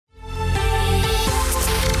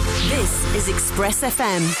Express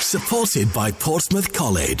FM. Supported by Portsmouth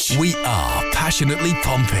College. We are passionately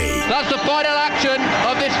Pompey. That's the final action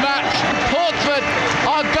of this match. Portsmouth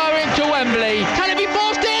are going to Wembley. Can it be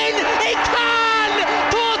forced in? It can!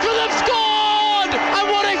 Portsmouth have scored!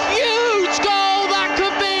 And what a huge goal that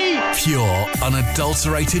could be! Pure,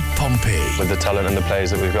 unadulterated Pompey. With the talent and the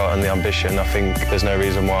players that we've got and the ambition, I think there's no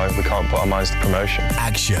reason why we can't put our minds to promotion.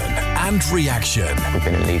 Action and reaction. We've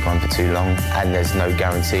been in League One for too long and there's no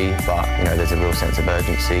guarantee, but there's a real sense of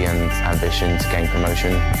urgency and ambition to gain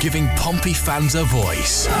promotion. Giving Pompey fans a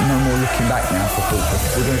voice. No more looking back now for football.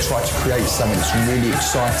 We're going to try to create something that's really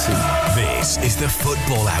exciting. This is the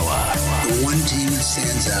Football Hour. The one team that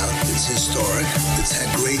stands out, that's historic, that's had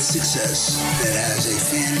great success, that has a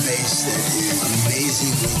fan base that is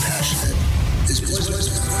amazingly passionate.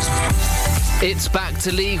 It's back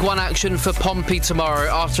to League One action for Pompey tomorrow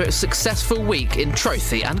after a successful week in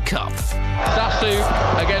Trophy and Cup. Sasu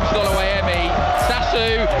against Oluwayemi.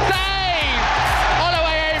 Sasu saves!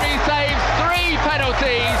 Oluwayemi saves 3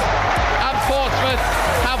 penalties and Portsmouth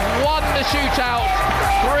have won the shootout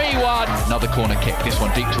 3-1. Another corner kick, this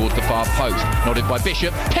one deep towards the far post. Nodded by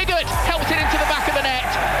Bishop. Pigott helped it into the back of the net.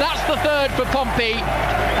 That's the third for Pompey.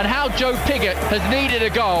 And how Joe Pigott has needed a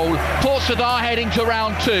goal. Portsmouth are heading to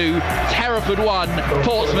round 2. Hereford 1,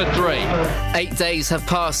 Portsmouth 3. 8 days have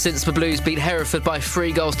passed since the Blues beat Hereford by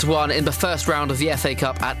 3-1 in the first round of the FA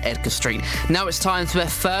Cup at Edgar Street. Now it's time for their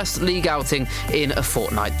first league outing in a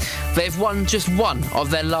fortnight. They've won just one of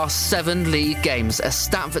their last 7 league games, a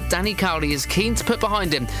stat that Danny Cowley is keen to put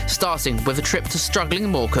behind him, starting with a trip to struggling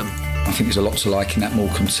Morecambe. I think there's a lot to like in that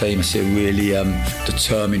Morecambe team. I see a really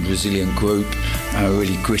determined, resilient group,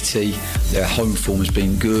 really gritty. Their home form has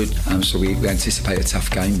been good, so we anticipate a tough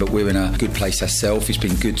game, but we're in a good place ourselves. It's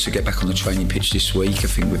been good to get back on the training pitch this week. I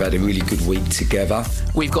think we've had a really good week together.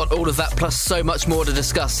 We've got all of that plus so much more to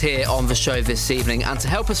discuss here on the show this evening, and to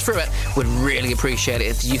help us through it, we'd really appreciate it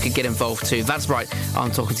if you could get involved too. That's right, I'm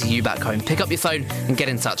talking to you back home. Pick up your phone and get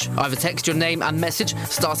in touch. Either text your name and message,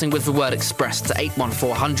 starting with the word Express, to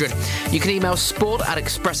 81400. You can email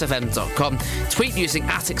sport@expressfm.com, tweet using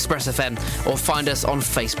 @ExpressFM, or find us on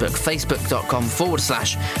Facebook,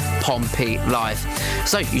 facebook.com/Pompey Live.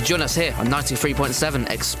 So you join us here on 93.7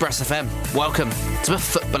 Express FM. Welcome to the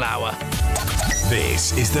Football Hour.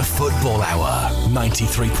 This is the Football Hour,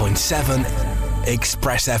 93.7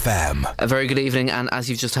 Express FM. A very good evening, and as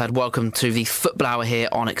you've just heard, welcome to the Football Hour here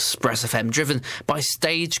on Express FM, driven by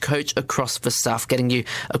Stagecoach across the south, getting you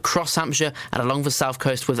across Hampshire and along the south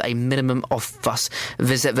coast with a minimum of fuss.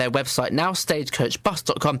 Visit their website now,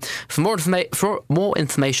 stagecoachbus.com, for more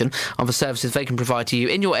information on the services they can provide to you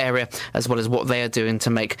in your area, as well as what they are doing to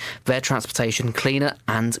make their transportation cleaner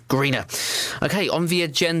and greener. Okay, on the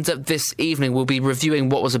agenda this evening, we'll be reviewing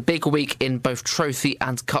what was a big week in both Trophy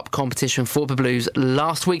and Cup competition for the Blues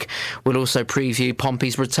last week. We'll also preview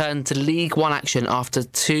Pompey's return to League One action after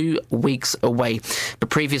 2 weeks away. The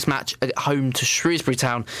previous match at home to Shrewsbury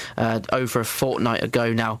Town over a fortnight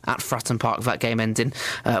ago now at Fratton Park. That game ending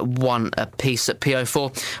 1 apiece at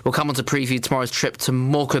PO4. We'll come on to preview tomorrow's trip to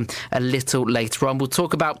Morecambe a little later on. We'll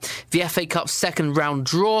talk about the FA Cup second round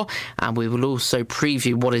draw, and we will also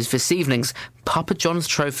preview what is this evening's Papa John's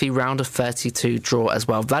Trophy round of 32 draw as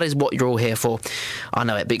well. That is what you're all here for. I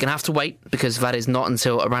know it, but you're going to have to wait, because that is not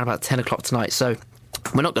until around about 10 o'clock tonight. So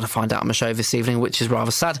we're not going to find out on the show this evening, which is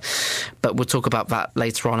rather sad, but we'll talk about that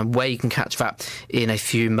later on and where you can catch that in a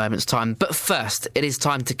few moments' time. But first, it is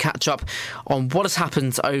time to catch up on what has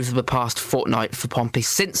happened over the past fortnight for Pompey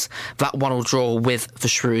since that 1-1 draw with the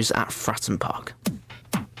Shrews at Fratton Park.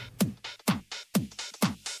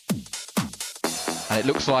 And it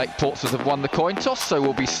looks like Portsmouth have won the coin toss, so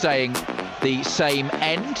we'll be staying the same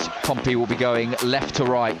end. Pompey will be going left to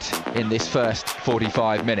right in this first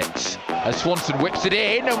 45 minutes. As Swanson whips it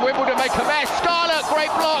in, and Wimbledon make a mess. Scarlett, great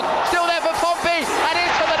block, still there for Pompey, and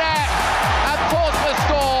into the net. And Portsmouth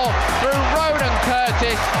score through Ronan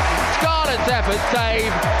Curtis. Scarlett's effort save.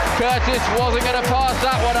 Curtis wasn't going to pass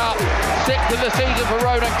that one up. 6th of the season for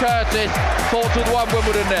Ronan Curtis. Portsmouth 1,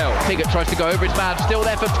 Wimbledon 0. Pigott tries to go over his man, still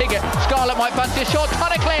there for Pigott. Scarlett might fancy a shot.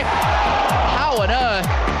 Tunnicliffe. How on earth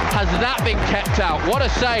has that been kept out? What a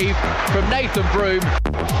save from Nathan Broom.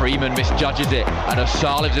 Freeman misjudges it, and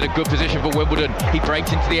Asal is in a good position for Wimbledon. He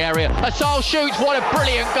breaks into the area. Asal shoots. What a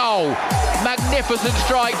brilliant goal. Magnificent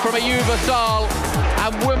strike from Ayub Asal,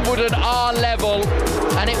 and Wimbledon are level,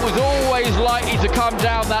 and it was always likely to come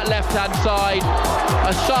down that left-hand side.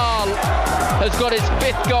 Asal has got his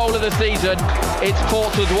 5th goal of the season. It's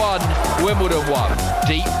Portsmouth 1, Wimbledon 1.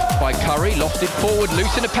 Deep by Curry, lost it forward,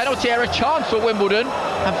 loose in a penalty area, chance for Wimbledon,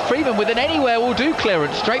 and Freeman with an anywhere will do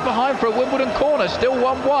clearance, straight behind for a Wimbledon corner, still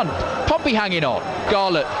 1-1. Pompey hanging on.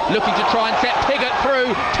 Garlett looking to try and set Piggott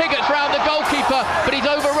through. Piggott's round the goalkeeper, but he's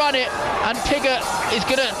overrun it, and Piggott is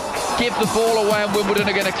going to give the ball away, and Wimbledon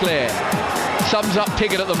are going to clear. Sums up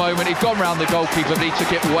Piggott at the moment. He's gone round the goalkeeper, but he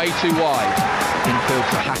took it way too wide. Infield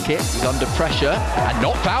to Hackett. He's under pressure and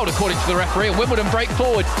not fouled according to the referee. And Wimbledon break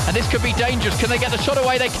forward, and this could be dangerous. Can they get the shot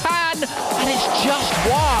away? They can, and it's just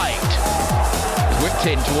wide. Whipped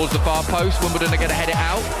in towards the far post. Wimbledon are going to head it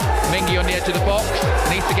out. Mingy on the edge of the box.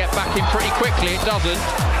 Needs to get back in pretty quickly. It doesn't.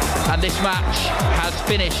 And this match has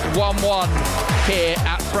finished 1-1 here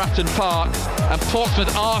at Fratton Park. And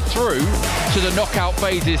Portsmouth are through to the knockout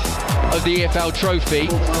phases of the EFL Trophy.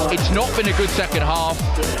 It's not been a good second half.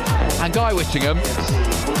 And Guy Whittingham,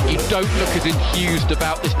 you don't look as enthused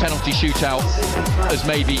about this penalty shootout as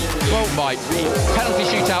maybe you might be. Penalty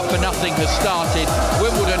shootout for nothing has started.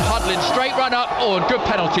 Wimbledon huddling, straight run up. Oh, and good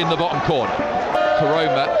penalty in the bottom corner.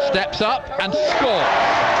 Karoma steps up and scores.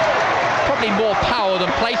 Probably more power than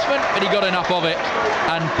placement, but he got enough of it.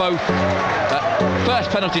 And both first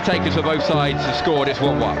penalty takers for both sides have scored. It's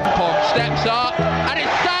 1-1. Pont steps up and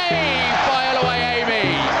it's saved by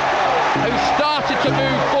Oluwayemi, who started to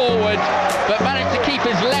move forward but managed to keep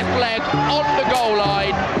his left leg on the goal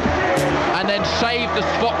line and then saved the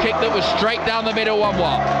spot kick that was straight down the middle. 1-1.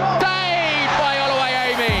 Saved by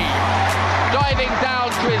Oluwayemi, diving down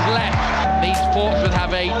to his left. These Portsmouth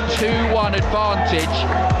have a 2-1 advantage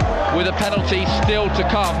with a penalty still to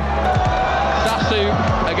come. Sasu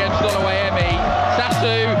against Oluwayemi.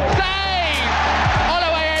 Sasu saves!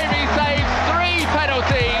 Oluwayemi saves 3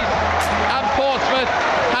 penalties, and Portsmouth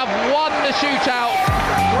have won the shootout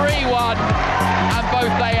 3-1, and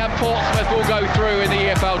both they and Portsmouth will go through in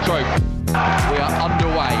the EFL Trophy. We are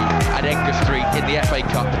underway at Edgar Street in the FA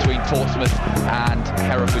Cup between Portsmouth and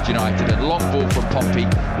Hereford United. A long ball from Pompey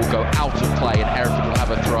will go out of play and Hereford will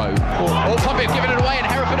have a throw. Oh, Pompey have given it away and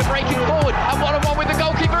Hereford are breaking forward. And 1-on-1 with the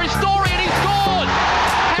goalkeeper is Story, and he scores!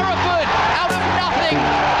 Hereford, out of nothing,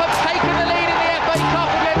 have taken the lead in the FA Cup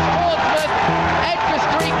against Portsmouth. Edgar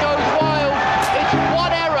Street goes wild. It's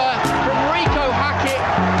one error from Rico Hackett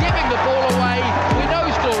giving the ball away. We know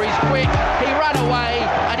Story's quick. He ran away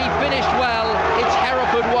and he finished well. It's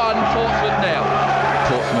Hereford 1, Portsmouth 0.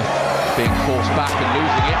 Portsmouth being forced back and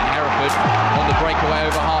losing it, and Hereford on the breakaway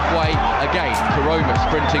over halfway. Again, Karoma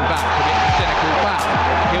sprinting back, commits a cynical foul.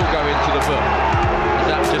 He'll go into the book.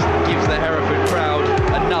 That just gives the Hereford crowd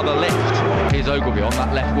another lift. Here's Ogilvie on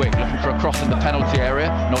that left wing, looking for a cross in the penalty area.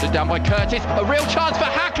 Nodded down by Curtis. A real chance for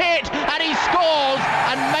Hackett, and he scores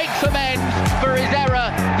and makes amends for his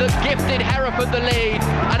error that gifted Hereford the lead.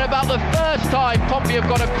 And about the first time Pompey have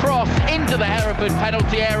got a cross into the Hereford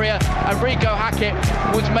penalty area, and Rico Hackett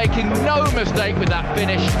was making no mistake with that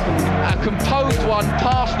finish. A composed one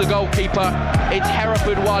past the goalkeeper. It's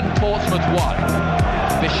Hereford 1, Portsmouth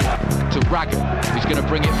 1. Bishop to Raggett, who's going to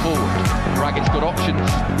bring it forward. Raggett's got options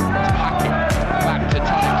to Hackett, back to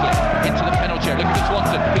Tunnicliffe, into the penalty area. Look at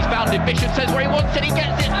Swanson, he's found it. Bishop says where he wants it, he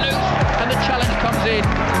gets it loose, and the challenge comes in,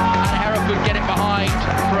 and Hereford get it behind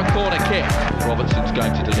for a corner kick. Robertson's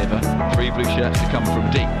going to deliver. 3 blue shirts to come from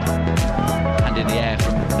deep, and in the air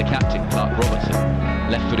from the captain, Clark Robertson.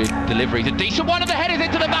 Left-footed delivery, a decent one, and the head is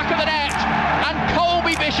into the back of the net, and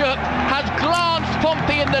Colby Bishop has glanced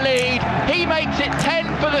Pompey in the lead. He makes it 10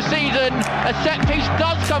 for the season. A set piece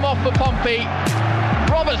does come off for Pompey.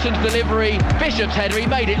 Robertson's delivery, Bishop's header, he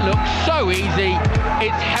made it look so easy.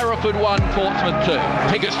 It's Hereford 1, Portsmouth 2.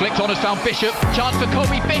 Piggott's flicked on, has found Bishop. Chance for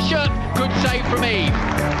Colby Bishop. Good save from Eve.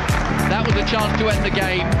 That was a chance to end the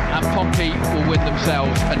game, and Pompey will win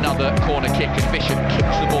themselves another corner kick, and Bishop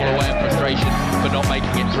kicks the ball away in frustration for not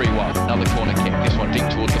making it 3-1. Another corner kick, this one deep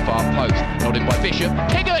towards the far post, nodded by Bishop.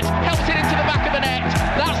 Pigott helps it into the back of the net.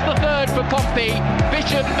 That's the third for Pompey.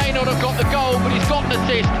 Bishop may not have got the goal, but he's got an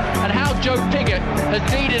assist, and how Joe Pigott has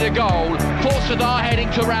needed a goal. Portsmouth are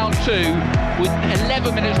heading to round 2 with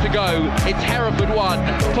 11 minutes to go. It's Hereford 1,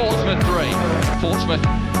 Portsmouth 3. Portsmouth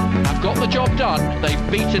have got the job done.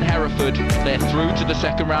 They've beaten Hereford. They're through to the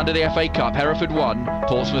second round of the FA Cup. Hereford 1,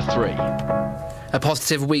 Portsmouth 3. A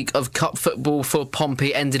positive week of cup football for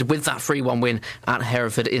Pompey ended with that 3-1 win at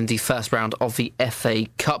Hereford in the first round of the FA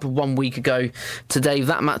Cup 1 week ago today.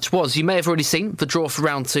 That match was, you may have already seen, the draw for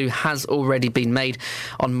round 2 has already been made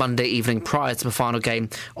on Monday evening prior to the final game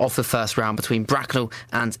of the first round between Bracknell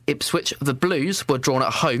and Ipswich. The Blues were drawn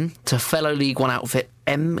at home to fellow League One outfit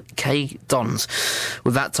MK Dons,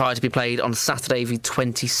 with that tie to be played on Saturday the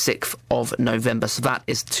 26th of November. So that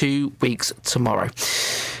is 2 weeks tomorrow.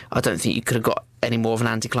 I don't think you could have got any more of an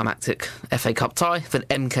anticlimactic FA Cup tie than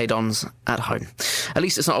MK Dons at home. At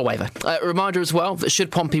least it's not a waiver. A reminder as well that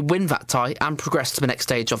should Pompey win that tie and progress to the next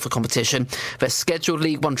stage of the competition, their scheduled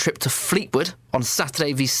League One trip to Fleetwood on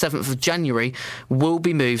Saturday the 7th of January will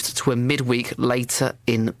be moved to a midweek later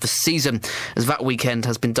in the season, as that weekend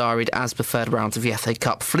has been diaried as the third round of the FA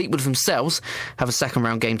Cup. Fleetwood themselves have a second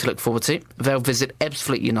round game to look forward to. They'll visit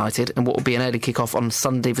Ebbsfleet United in what will be an early kick-off on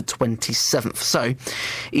Sunday the 27th. So,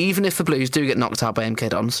 even if the Blues do get knocked out by MK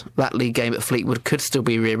Dons, that league game at Fleetwood could still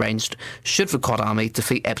be rearranged should the Cod Army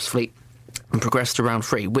defeat Ebbsfleet and progress to round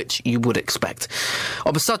 3, which you would expect.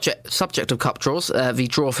 On the subject of cup draws, the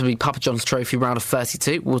draw for the Papa John's Trophy round of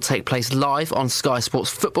 32 will take place live on Sky Sports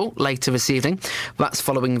Football later this evening. That's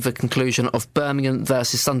following the conclusion of Birmingham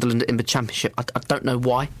versus Sunderland in the Championship. I don't know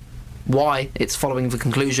why it's following the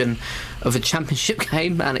conclusion of a championship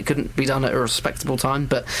game and it couldn't be done at a respectable time,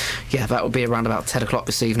 but yeah, that will be around about 10 o'clock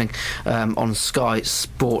this evening on Sky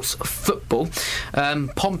Sports Football.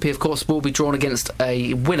 Pompey, of course, will be drawn against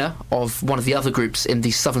a winner of one of the other groups in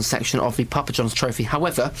the southern section of the Papa John's Trophy.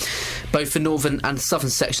 However, both the northern and southern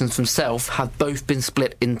sections themselves have both been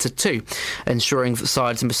split into two, ensuring that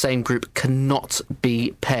sides in the same group cannot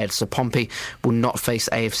be paired. So Pompey will not face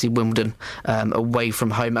AFC Wimbledon away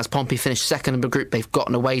from home. As Pompey finished second in the group, they've got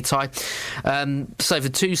an away tie. So the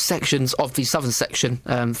two sections of the southern section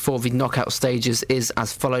for the knockout stages is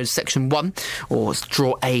as follows. Section 1, or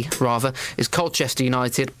draw A rather, is Colchester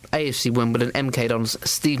United, AFC Wimbledon, MK Dons,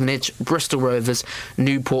 Stevenage, Bristol Rovers,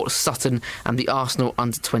 Newport, Sutton and the Arsenal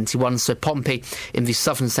under-21. So Pompey in the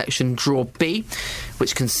southern section, draw B,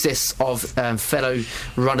 which consists of fellow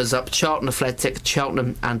runners-up Charlton Athletic,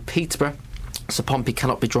 Cheltenham and Peterborough. So Pompey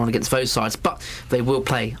cannot be drawn against those sides, but they will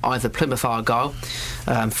play either Plymouth Argyle,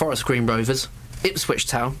 Forest Green Rovers, Ipswich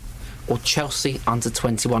Town or Chelsea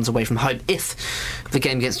under-21s away from home. If the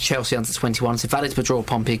game against Chelsea under-21s, if that is the draw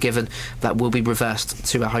Pompey are given, that will be reversed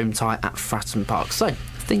to a home tie at Fratton Park. So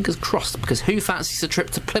fingers crossed, because who fancies a trip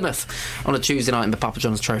to Plymouth on a Tuesday night in the Papa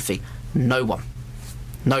John's Trophy? No one.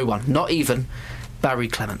 No one. Not even Barry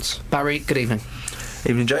Clements. Barry, good evening.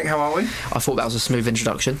 Evening, Jake. How are we? I thought that was a smooth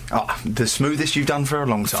introduction. The smoothest you've done for a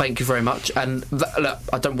long time. Thank you very much. And look,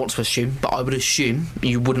 I don't want to assume, but I would assume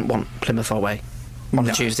you wouldn't want Plymouth away on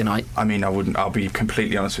a Tuesday night. I mean, I wouldn't. I'll be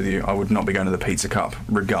completely honest with you. I would not be going to the Pizza Cup,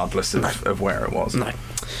 regardless of where it was. No.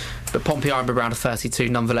 But Pompey are in round of 32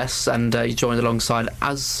 nonetheless, and you joined alongside,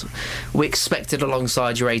 as we expected,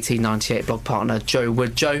 alongside your 1898 blog partner, Joe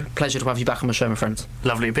Wood. Joe, pleasure to have you back on the show, my friend.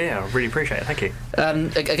 Lovely to be here. I really appreciate it. Thank you.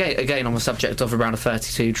 Again, on the subject of a round of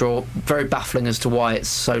 32 draw, very baffling as to why it's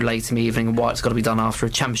so late in the evening and why it's got to be done after a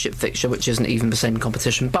championship fixture, which isn't even the same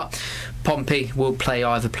competition. But Pompey will play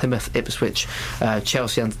either Plymouth, Ipswich,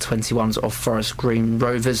 Chelsea under-21s or Forest Green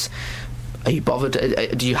Rovers. Are you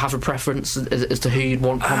bothered? Do you have a preference as to who you'd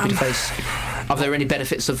want Pompey to face? Are there any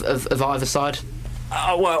benefits of either side?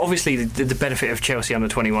 Well, obviously the benefit of Chelsea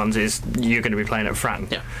under-21s is you're going to be playing at Fratton.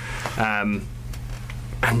 Yeah.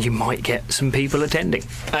 And you might get some people attending.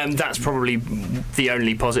 That's probably the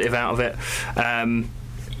only positive out of it.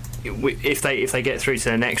 If they get through to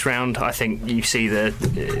the next round, I think you see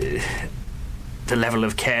the level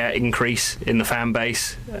of care increase in the fan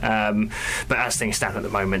base, but as things stand at the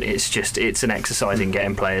moment, it's an exercise in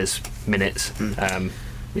getting players minutes.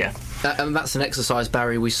 Yeah. And that's an exercise,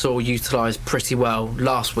 Barry, we saw utilised pretty well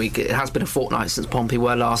last week. It has been a fortnight since Pompey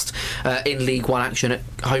were last in League One action at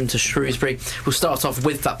home to Shrewsbury. We'll start off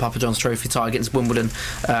with that Papa John's Trophy tie against Wimbledon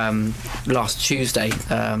last Tuesday,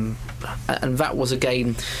 and that was a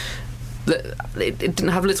game it didn't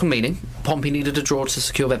have little meaning. Pompey needed a draw to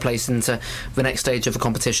secure their place into the next stage of the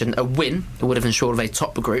competition. A win would have ensured they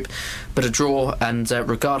topped the group, but a draw, and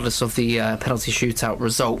regardless of the penalty shootout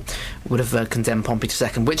result, would have condemned Pompey to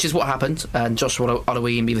second, which is what happened. And Joshua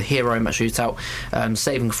Oluwayemi, the hero in that shootout,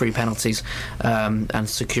 saving 3 penalties and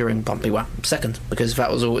securing Pompey second, because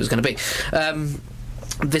that was all it was going to be.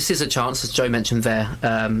 This is a chance, as Joe mentioned there.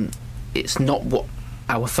 It's not what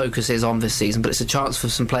our focus is on this season, but it's a chance for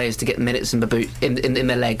some players to get minutes in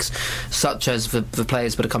their legs, such as the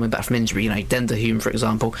players that are coming back from injury, Dender Hume, for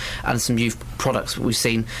example, and some youth products that we've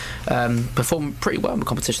seen perform pretty well in the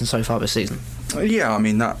competition so far this season. Yeah, I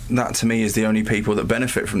mean, that to me is the only people that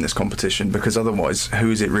benefit from this competition, because otherwise, who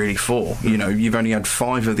is it really for? You've only had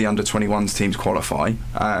 5 of the under-21s teams qualify,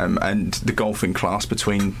 and the golfing class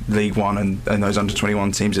between League One and those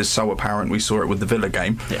under-21 teams is so apparent. We saw it with the Villa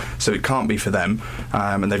game, so it can't be for them,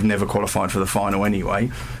 and they've never qualified for the final anyway.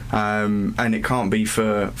 and it can't be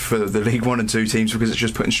for the League 1 and 2 teams because it's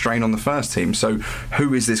just putting strain on the first team. So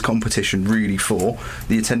who is this competition really for?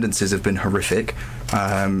 The attendances have been horrific.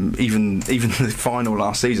 Even the final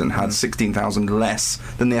last season had 16,000 less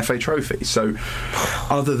than the FA Trophy. So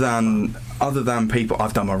other than people,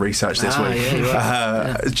 I've done my research this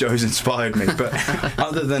week. Joe's inspired me, but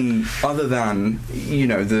other than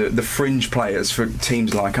the fringe players for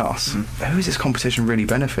teams like us, who is this competition really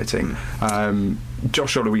benefiting?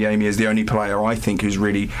 Josh Oluwayemi is the only player I think who's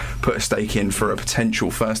really put a stake in for a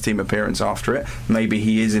potential first team appearance after it. Maybe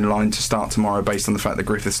he is in line to start tomorrow based on the fact that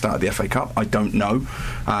Griffith started the FA Cup. I don't know.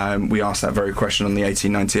 We asked that very question on the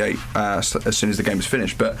 1898 as soon as the game was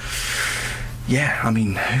finished, but yeah, I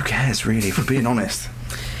mean, who cares really, if we're being honest?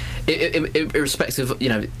 Irrespective,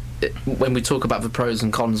 when we talk about the pros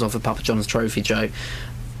and cons of the Papa John's Trophy, Joe,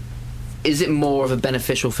 is it more of a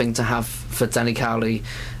beneficial thing to have for Danny Cowley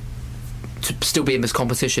to still be in this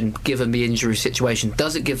competition given the injury situation?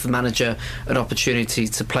 Does it give the manager an opportunity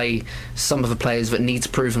to play some of the players that need to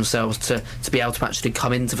prove themselves to be able to actually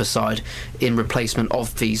come into the side in replacement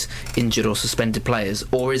of these injured or suspended players?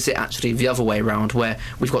 Or is it actually the other way around where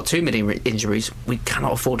we've got too many injuries, we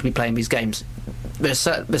cannot afford to be playing these games? There's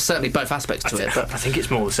certainly both aspects to it, but I think it's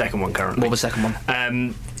more the second one currently. More the second one.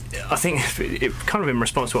 I think it kind of in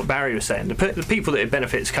response to what Barry was saying, the people that it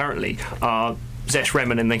benefits currently are Zesh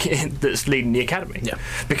Remen that's leading the academy,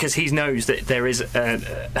 because he knows that there is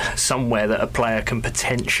somewhere that a player can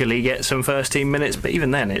potentially get some first team minutes, but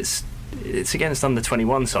even then it's against under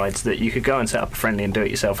 21 sides that you could go and set up a friendly and do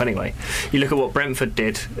it yourself anyway. You look at what Brentford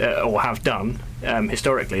did or have done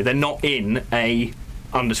historically. They're not in a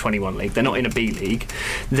under 21 league, they're not in a B league.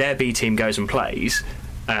 Their B team goes and plays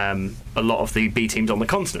a lot of the B teams on the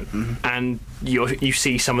continent, and you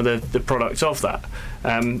see some of the products of that.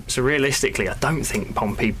 So realistically, I don't think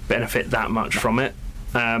Pompey benefit that much from it.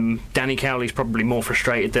 Danny Cowley's probably more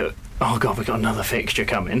frustrated that, oh god, we've got another fixture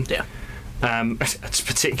coming. It's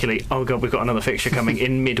particularly, oh god, we've got another fixture coming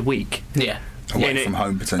in midweek. Away from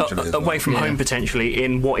home potentially. Away from home potentially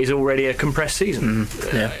in what is already a compressed season.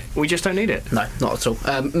 We just don't need it. No, not at all.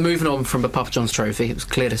 Moving on from the Papa John's Trophy, it was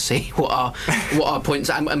clear to see what our points,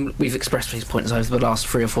 and we've expressed these points over the last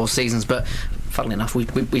 3 or 4 seasons, but funnily enough,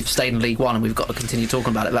 we've stayed in League One and we've got to continue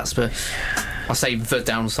talking about it. That's the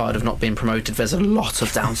downside of not being promoted. There's a lot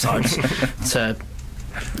of downsides to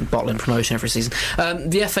bottling promotion every season.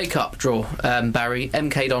 The FA Cup draw, Barry,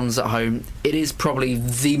 MK Dons at home. It is probably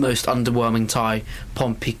the most underwhelming tie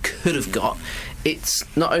Pompey could have got. It's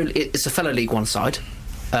a fellow League One side.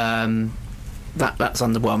 That's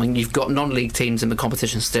underwhelming. You've got non-league teams in the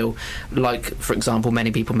competition still, like, for example,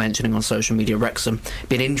 many people mentioning on social media, Wrexham.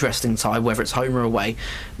 Be an interesting tie, whether it's home or away,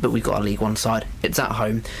 but we've got a League One side. It's at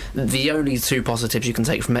home. The only 2 positives you can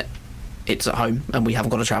take from it, it's at home and we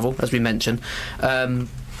haven't got to travel, as we mentioned,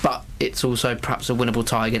 but it's also perhaps a winnable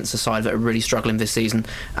tie against a side that are really struggling this season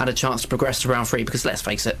and a chance to progress to round 3, because let's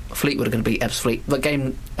face it, Fleetwood are going to beat Ebbsfleet. The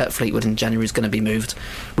game at Fleetwood in January is going to be moved.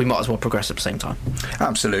 We might as well progress at the same time.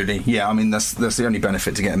 Absolutely, yeah. I mean, that's the only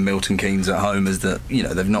benefit to getting Milton Keynes at home is that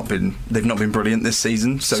they've not been brilliant this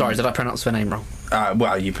season. So sorry, did I pronounce their name wrong?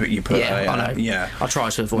 Well, you put. Yeah, I know. Yeah, I'll try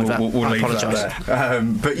to avoid that. We'll I leave apologise. that there.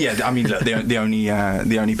 But yeah, I mean, look, the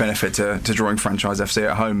only benefit to drawing Franchise FC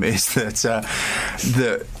at home is that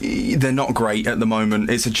they're not great at the moment.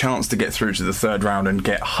 It's a chance to get through to the 3rd round and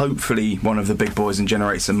get hopefully one of the big boys and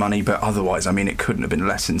generate some money. But otherwise, I mean, it couldn't have been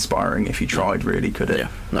less inspiring if you tried, really, could it? Yeah,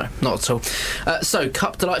 no, not at all. So,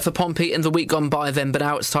 Cup delight for Pompey in the week gone by then, but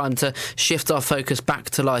now it's time to shift our focus back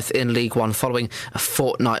to life in League One following a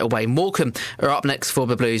fortnight away. Morecambe are up next for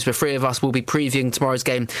the Blues. The 3 of us will be previewing tomorrow's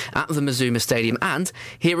game at the Mazuma Stadium and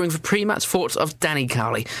hearing the pre-match thoughts of Danny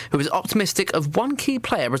Cowley, who is optimistic of one key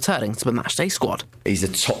player returning to the matchday squad. He's a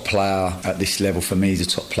top player at this level. For me, he's a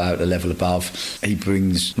top player at the level above. He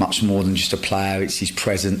brings much more than just a player. It's his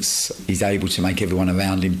presence. He's able to make everyone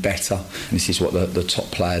around him better. And this is what the top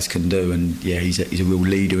players can do. And yeah, he's a real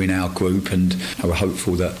leader in our group, and we're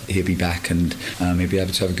hopeful that he'll be back and he'll be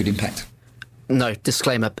able to have a good impact. No,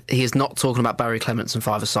 disclaimer, he is not talking about Barry Clements and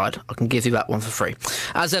five-a-side. I can give you that one for free.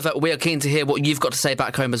 As ever, we are keen to hear what you've got to say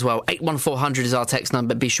back home as well. 81400 is our text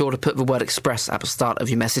number. Be sure to put the word Express at the start of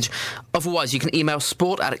your message. Otherwise, you can email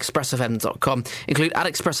sport@expressfm.com, include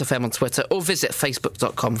 @expressfm on Twitter, or visit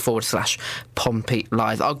facebook.com/Pompey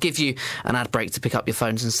Live. I'll give you an ad break to pick up your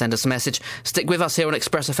phones and send us a message. Stick with us here on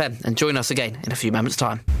Express FM and join us again in a few moments'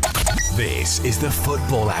 time. This is the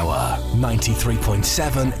Football Hour,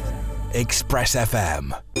 93.7 Express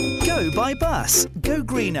FM. Go by bus. Go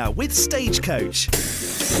greener with Stagecoach.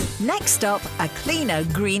 Next stop, a cleaner,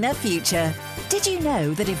 greener future. Did you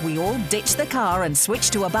know that if we all ditch the car and switch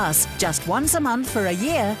to a bus just once a month for a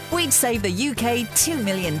year, we'd save the UK 2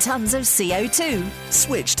 million tonnes of CO2?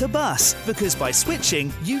 Switch to bus, because by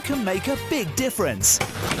switching, you can make a big difference.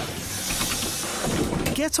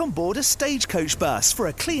 Get on board a Stagecoach bus for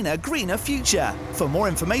a cleaner, greener future. For more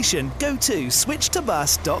information, go to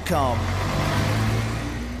switchtobus.com.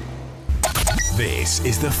 This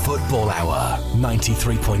is the Football Hour,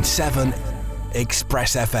 93.7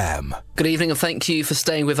 Express FM. Good evening and thank you for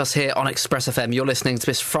staying with us here on Express FM. You're listening to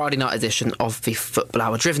this Friday night edition of the Football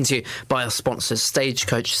Hour, driven to you by our sponsors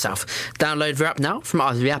Stagecoach South. Download the app now from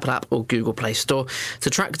either the Apple app or Google Play Store to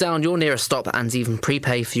track down your nearest stop and even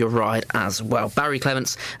prepay for your ride as well. Barry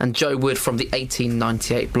Clements and Joe Wood from the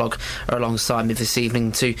 1898 blog are alongside me this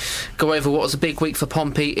evening to go over what was a big week for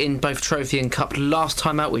Pompey in both Trophy and Cup. Last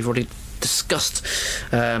time out, we've already discussed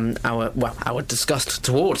our disgust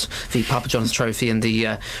towards the Papa John's Trophy and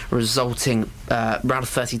the resulting round of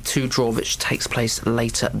 32 draw, which takes place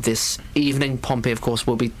later this evening. Pompey, of course,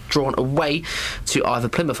 will be drawn away to either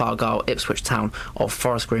Plymouth Argyle, Ipswich Town or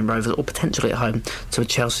Forest Green Rovers, or potentially at home to a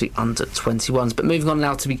Chelsea under-21s. But moving on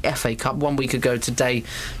now to the FA Cup. 1 week ago today,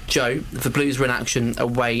 Joe, the Blues were in action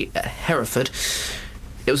away at Hereford.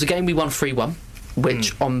 It was a game we won 3-1,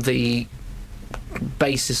 which on the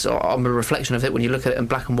basis, on the reflection of it, when you look at it in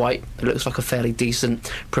black and white, it looks like a fairly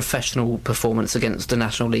decent professional performance against the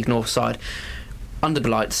National League North side. Under the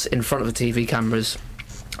lights, in front of the TV cameras,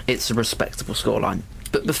 it's a respectable scoreline.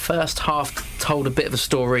 But the first half told a bit of a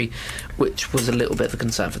story, which was a little bit of a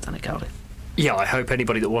concern for Danny Cowley. Yeah, I hope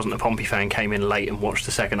anybody that wasn't a Pompey fan came in late and watched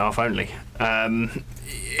the second half only.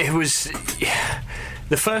 It was...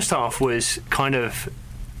 The first half was kind of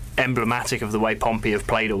emblematic of the way Pompey have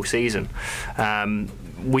played all season.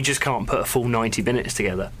 We just can't put a full 90 minutes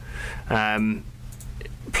together.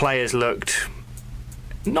 Players looked...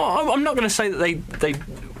 I'm not going to say that they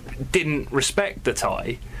didn't respect the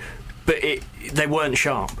tie, but they weren't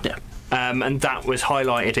sharp. Yeah. And that was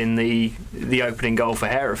highlighted in the opening goal for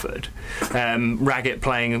Hereford. Raggett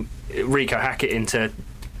playing Rico Hackett into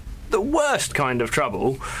the worst kind of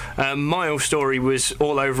trouble. Miles' Story was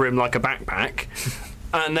all over him like a backpack.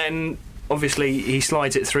 And then, obviously, he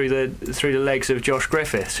slides it through the legs of Josh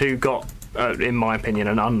Griffiths, who got, in my opinion,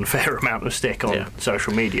 an unfair amount of stick on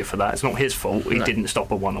social media for that. It's not his fault. He didn't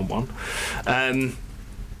stop a one-on-one.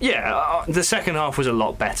 The second half was a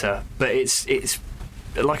lot better, but it's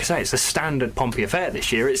like I say, it's a standard Pompey affair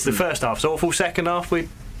this year. It's the first half's awful. Second half, we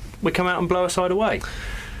come out and blow a side away.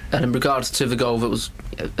 And in regards to the goal that was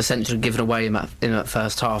essentially given away in that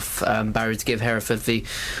first half, Barry, to give Hereford the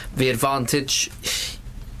advantage,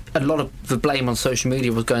 a lot of the blame on social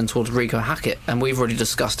media was going towards Rico Hackett, and we've already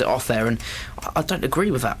discussed it off there, and I don't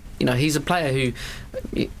agree with that. You know, he's a player who,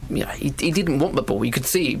 he didn't want the ball. You could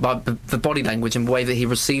see by the body language and the way that he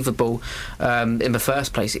received the ball in the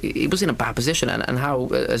first place. He was in a bad position, and how,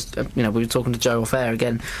 as we were talking to Joe off air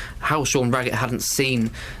again, how Sean Raggett hadn't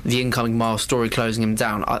seen the incoming Miles Story closing him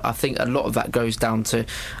down. I think a lot of that goes down to,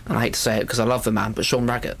 and I hate to say it because I love the man, but Sean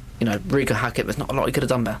Raggett. Rico Hackett, there's not a lot he could have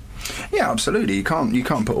done there. Yeah, absolutely. You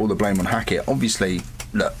can't put all the blame on Hackett. Obviously,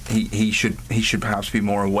 look, he should perhaps be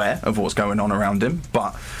more aware of what's going on around him,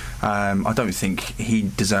 but I don't think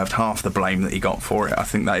he deserved half the blame that he got for it. I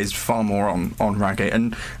think that is far more on Raggett.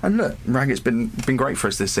 And look, Raggett's been great for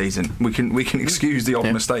us this season. We can excuse the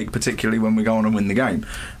odd mistake, particularly when we go on and win the game.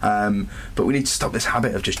 But we need to stop this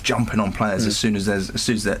habit of just jumping on players as soon as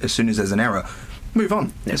there's an error. Move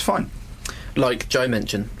on. It's fine. Like Joe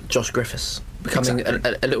mentioned, Josh Griffiths becoming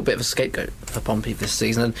a little bit of a scapegoat for Pompey this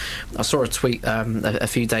season. And I saw a tweet a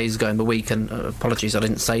few days ago in the week, and apologies I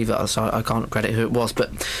didn't save it, so I can't credit who it was,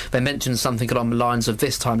 but they mentioned something along the lines of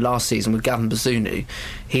this time last season with Gavin Bazunu.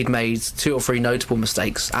 He'd made 2 or 3 notable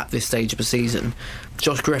mistakes at this stage of the season.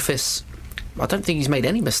 Josh Griffiths, I don't think he's made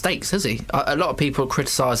any mistakes, has he? A lot of people are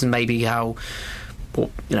criticising maybe how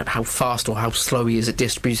fast or how slow he is at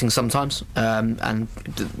distributing sometimes, and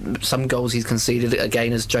some goals he's conceded.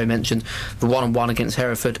 Again, as Joe mentioned, the 1-on-1 against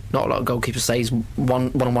Hereford, not a lot of goalkeepers say he's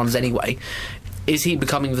one-on-ones anyway. Is he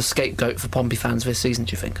becoming the scapegoat for Pompey fans this season,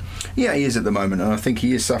 do you think? Yeah, he is at the moment, and I think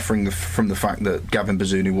he is suffering from the fact that Gavin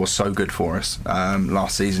Bazunu was so good for us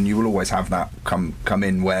last season. You will always have that come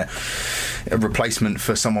in where a replacement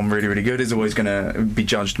for someone really, really good is always going to be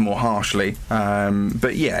judged more harshly.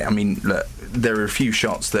 But yeah, I mean, look, there are a few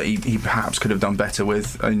shots that he perhaps could have done better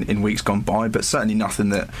with in weeks gone by, but certainly nothing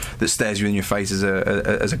that stares you in your face as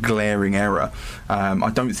a glaring error.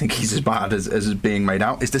 I don't think he's as bad as is being made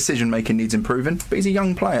out. His decision making needs improving, but he's a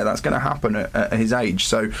young player. That's going to happen at his age.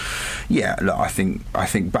 So yeah, look, I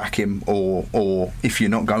think back him, or if you're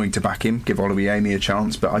not going to back him, give Oluwayemi a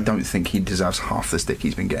chance, but I don't think he deserves half the stick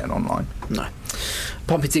he's been getting online. No.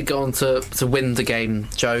 Pompey did go on to win the game,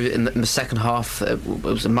 Joe, in the second half. It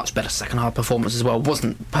was a much better second half performance as well. It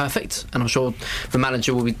wasn't perfect, and I'm sure the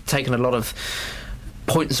manager will be taking a lot of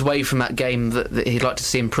points away from that game that he'd like to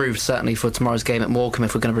see improved, certainly for tomorrow's game at Morecambe,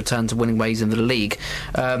 if we're going to return to winning ways in the league.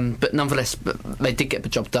 But nonetheless, they did get the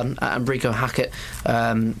job done, and Rico Hackett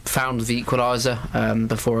found the equaliser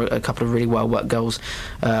before a couple of really well-worked goals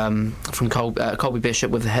from Colby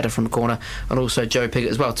Bishop with the header from the corner, and also Joe Pigott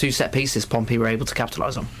as well. 2 set pieces Pompey were able to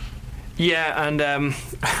capitalise on. Yeah, and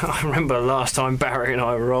I remember last time Barry and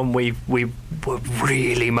I were on, we were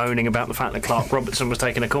really moaning about the fact that Clark Robertson was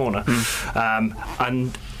taking a corner.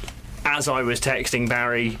 And as I was texting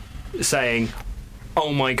Barry saying,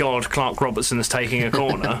 oh my God, Clark Robertson is taking a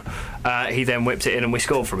corner, he then whipped it in and we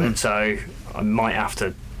scored from it. So I might have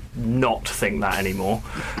to not think that anymore.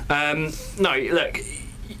 No, look,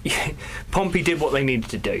 Pompey did what they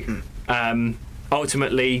needed to do.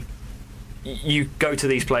 Ultimately, you go to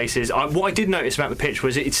these places. What I did notice about the pitch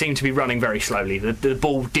was it seemed to be running very slowly. The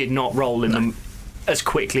ball did not roll in them as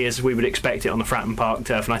quickly as we would expect it on the Fratton Park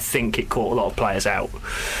turf, and I think it caught a lot of players out,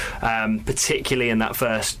 particularly in that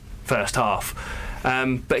first half.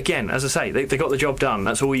 But again, as I say, they got the job done.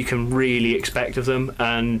 That's all you can really expect of them,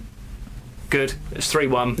 and good. It's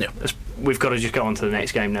 3-1. Yeah. We've got to just go on to the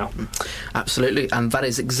next game now. Absolutely, and that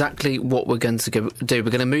is exactly what we're going to do.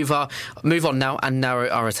 We're going to move on now and narrow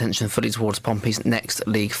our attention fully towards Pompey's next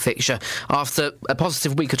league fixture. After a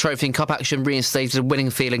positive week of Trophy and Cup action reinstated a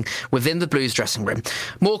winning feeling within the Blues dressing room.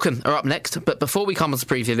 Morecambe are up next, but before we come on to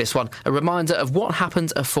preview this one, a reminder of what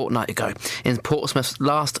happened a fortnight ago in Portsmouth's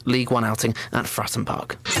last League One outing at Fratton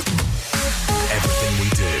Park. Everything we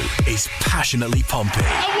do is passionately Pompey.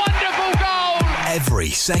 A wonderful goal! Every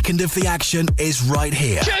second of the action is right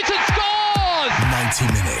here. Shoots and scores!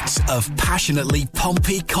 90 minutes of passionately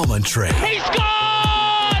Pompey commentary. He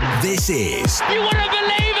scored! This is... You wouldn't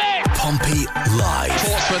believe it! Pompey Live.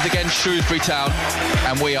 Portsmouth against Shrewsbury Town,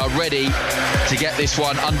 and we are ready to get this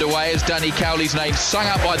one underway as Danny Cowley's name sung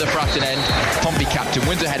out by the Fratton end. Pompey captain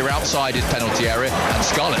wins a header outside his penalty area, and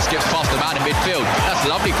Scarlett skips past the man in midfield. That's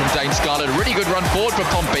lovely from Dane Scarlett. A really good run forward for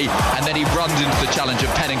Pompey, and then he runs into the challenge of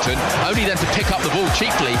Pennington, only then to pick up the ball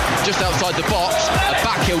cheaply just outside the box. A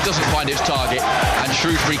backheel doesn't find its target, and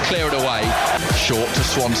Shrewsbury clear it away. Short to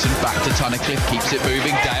Swanson, back to Tunnicliffe, keeps it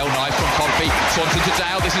moving. Dale, nice from Pompey. Swanson to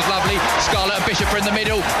Dale, this is lovely. Scarlett and Bishop are in the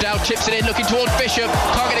middle. Dale chips it in, looking towards Bishop.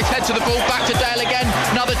 Can't get his head to the ball. Back to Dale again.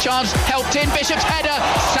 Another chance, helped in. Bishop's header,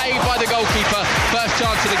 saved by the goalkeeper. First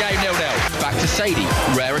chance of the game, 0-0. Back to Sadie.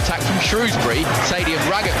 Rare attack from Shrewsbury. Sadie and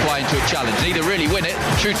Raggett fly into a challenge. Neither really win it.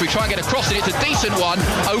 Shrewsbury try and get across it. It's a decent one.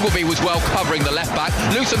 Ogleby was well covering the left back.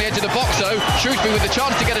 Loose on the edge of the box though. Shrewsbury with the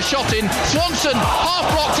chance to get a shot in. Swanson half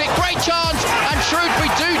blocked it. Great chance. And Shrewsbury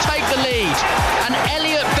do take the lead. And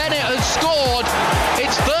Elliot Bennett has scored.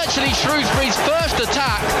 It's virtually Shrewsbury's first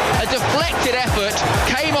attack. A deflected effort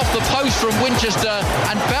came off the post from Winchester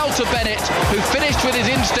and fell to Bennett, who finished with his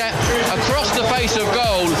instep across the face of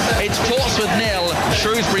goal. It's Portsmouth 0,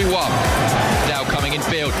 Shrewsbury 1. Dale coming in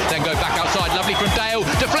field, then go back outside. Lovely from Dale,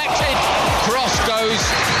 deflected. Cross goes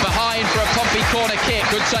behind for a Pompey corner kick.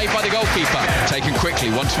 Good save by the goalkeeper. Taken quickly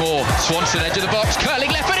once more. Swanson edge of the box, curling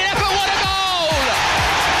left-footed effort. What a goal!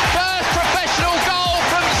 First professional goal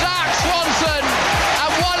from Zach Swanson.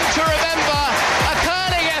 And one to remember. A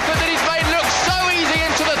curling effort that he's made look so easy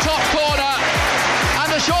into the top corner. And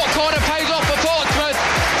the short corner pays off for Portsmouth,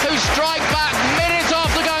 who strike back minutes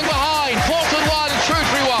after going behind. Portsmouth 1,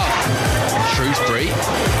 Shrewsbury 1. Shrewsbury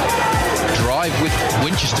drive with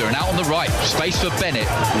Winchester and out on the right. Space for Bennett.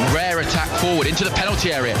 Rare attack forward into the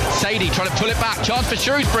penalty area. Sadie trying to pull it back. Chance for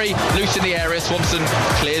Shrewsbury. Loose in the area. Swanson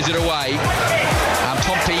clears it away. And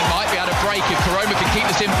Pompey might be able to break if Koroma can keep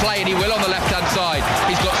this in play, and he will on the left-hand side.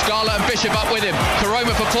 He's got Scarlett and Bishop up with him.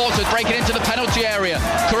 Koroma for Portsmouth breaking into the penalty area.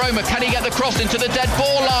 Koroma, can he get the cross into the dead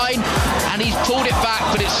ball line? And he's pulled it back,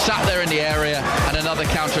 but it's sat there in the area, and another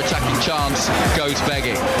counter-attacking chance goes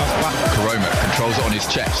begging. Koroma controls it on his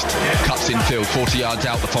chest. Cuts infield, 40 yards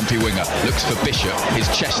out, the Pompey winger. Looks for Bishop. His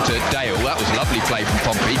chest to Dale. That was a lovely play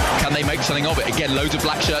from Pompey. Can they make something of it? Again, loads of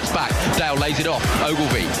black shirts back. Dale lays it off.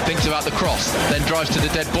 Ogleby thinks about the cross, then drives to the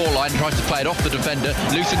dead ball line, tries to play it off the defender.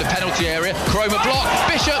 Loose in the penalty area. Koroma block.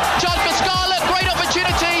 Bishop, chance for Scarlett. Great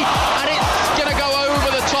opportunity. And it's going to go over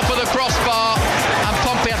the top of the crossbar.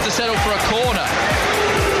 field for a corner.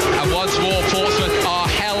 And once more, Portsmouth are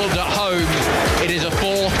held at home. It is a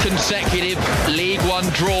fourth consecutive League One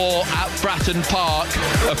draw at Bratton Park.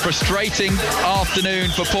 A frustrating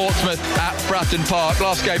afternoon for Portsmouth at Bratton Park.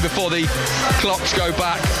 Last game before the clocks go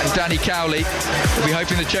back, and Danny Cowley will be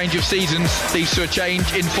hoping the change of seasons leads to a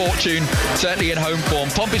change in fortune, certainly in home form.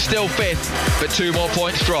 Pompey still fifth, but 2 more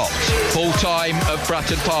points dropped. Full time of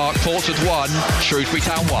Bratton Park, Portsmouth 1, Shrewsbury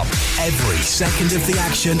Town 1. Every second of the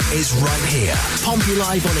action is right here. Pompey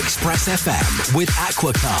Live on Express FM with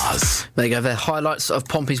Aqua Cars. There you go, the highlights of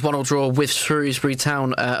Pompey's 1-1 draw with Shrewsbury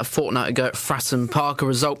Town a fortnight ago at Fratton Park, a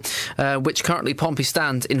result which currently Pompey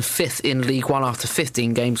stand in 5th in League One after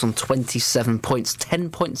 15 games on 27 points, 10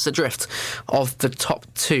 points adrift of the top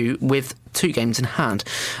 2 with 2 games in hand.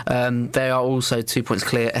 They are also 2 points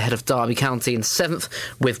clear ahead of Derby County in 7th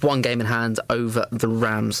with 1 game in hand over the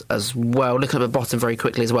Rams as well. Looking at the bottom very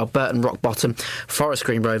quickly as well, Burton rock bottom, Forest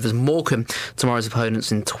Green Rovers, Morecambe tomorrow's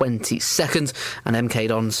opponents in 22nd,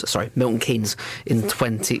 and Milton Keynes in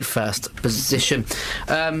 21st position.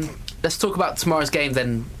 Let's talk about tomorrow's game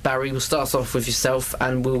then, Barry. We'll start off with yourself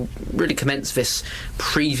and we'll really commence this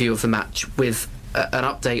preview of the match with an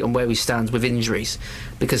update on where we stand with injuries,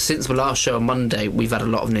 because since the last show on Monday we've had a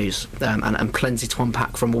lot of news and plenty to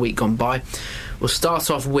unpack from a week gone by. We'll start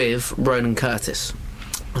off with Ronan Curtis.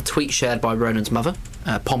 A tweet shared by Ronan's mother,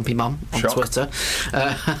 Pompey Mum, on Twitter.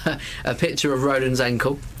 A picture of Ronan's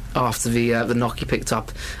ankle after the knock he picked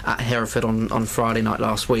up at Hereford on Friday night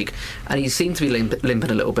last week, and he seemed to be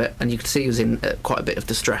limping a little bit, and you could see he was in quite a bit of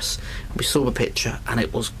distress. We saw the picture and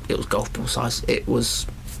it was golf ball size. It was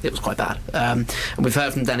quite bad. And we've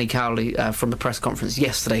heard from Danny Cowley from the press conference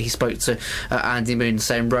yesterday. He spoke to Andy Moon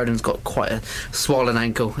saying Ronan's got quite a swollen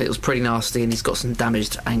ankle. It was pretty nasty and he's got some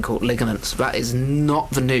damaged ankle ligaments. That is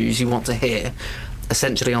not the news you want to hear,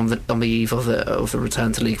 essentially on the eve of the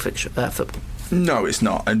return to league football. No, it's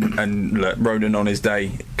not. And look, Ronan on his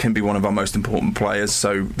day can be one of our most important players,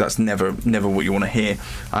 so that's never what you want to hear.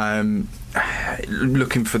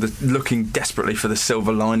 Looking desperately for the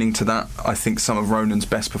silver lining to that, I think some of Ronan's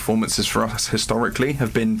best performances for us historically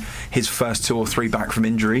have been his first 2 or 3 back from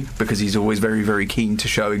injury, because he's always very, very keen to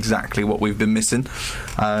show exactly what we've been missing.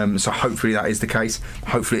 So hopefully that is the case.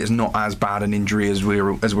 Hopefully it's not as bad an injury as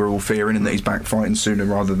we're all fearing, and that he's back fighting sooner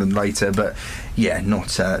rather than later. But yeah,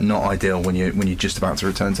 not ideal when you're just about to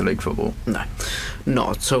return to league football. No,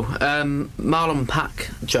 not at all. Marlon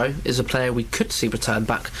Pack, Joe, is a player we could see return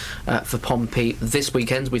back for Pompey this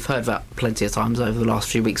weekend. We've heard that plenty of times over the last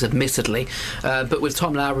few weeks, admittedly. But with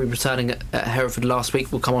Tom Lowry returning at Hereford last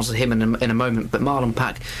week, we'll come on to him in a moment. But Marlon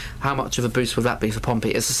Pack, how much of a boost would that be for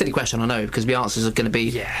Pompey? It's a silly question, I know, because the answers are going to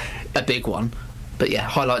be a big one. But yeah,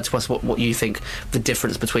 highlight to us what you think the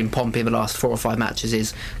difference between Pompey in the last 4 or 5 matches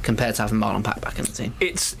is compared to having Marlon Pack back in the team.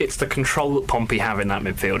 It's the control that Pompey have in that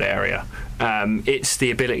midfield area. It's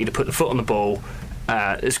the ability to put the foot on the ball.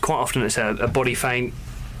 It's quite often it's a body feint,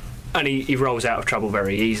 and he rolls out of trouble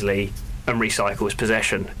very easily and recycles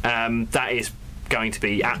possession. That is going to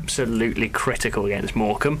be absolutely critical against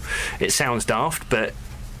Morecambe. It sounds daft, but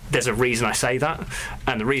there's a reason I say that,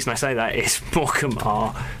 and the reason I say that is Morecambe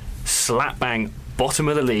are slap bang bottom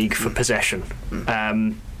of the league for possession.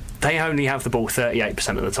 They only have the ball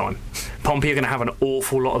 38% of the time. Pompey are going to have an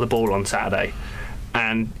awful lot of the ball on Saturday,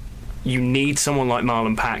 and you need someone like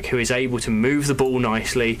Marlon Pack who is able to move the ball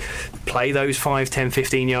nicely, play those 5, 10,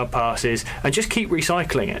 15 yard passes and just keep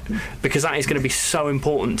recycling it, because that is going to be so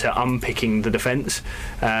important to unpicking the defence.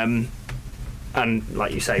 And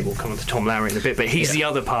like you say, we'll come on to Tom Lowry in a bit, but he's the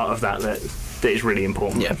other part of that is really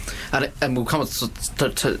important. Yeah, and we'll come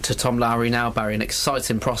to Tom Lowry now, Barry. An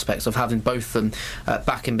exciting prospect of having both of them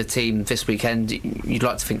back in the team this weekend. You'd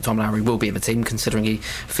like to think Tom Lowry will be in the team, considering he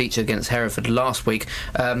featured against Hereford last week,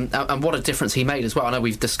 and what a difference he made as well. I know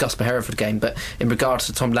we've discussed the Hereford game, but in regards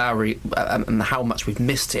to Tom Lowry and how much we've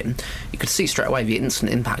missed him, you could see straight away the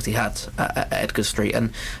instant impact he had at Edgar Street,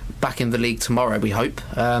 and back in the league tomorrow, we hope.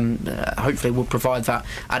 Hopefully will provide that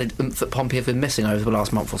added oomph that Pompey have been missing over the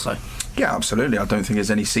last month or so. Yeah, absolutely. I don't think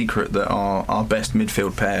there's any secret that our best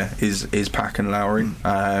midfield pair is Pack and Lowry.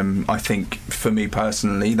 I think, for me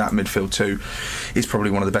personally, that midfield 2 is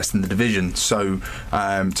probably one of the best in the division. So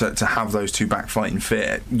to have those 2 back fighting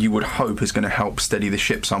fit, you would hope is going to help steady the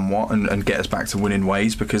ship somewhat and get us back to winning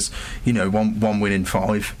ways, because one win in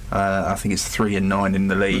 5, I think it's 3 and 9 in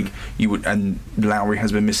the league. And Lowry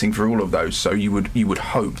has been missing for all of those. So you would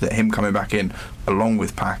hope that him coming back in along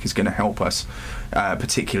with pack, is going to help us,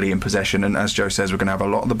 particularly in possession. And as Joe says, we're going to have a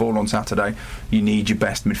lot of the ball on Saturday. You need your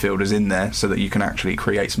best midfielders in there so that you can actually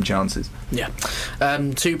create some chances. Yeah.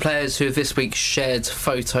 Two players who have this week shared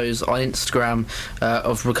photos on Instagram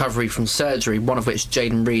of recovery from surgery, one of which,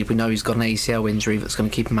 Jayden Reid, we know he's got an ACL injury that's going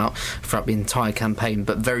to keep him out throughout the entire campaign,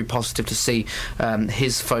 but very positive to see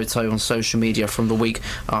his photo on social media from the week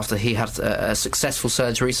after he had a successful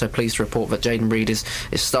surgery. So pleased to report that Jayden Reid is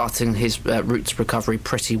starting his route to recovery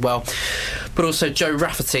pretty well. But also Joe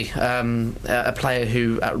Rafferty, a player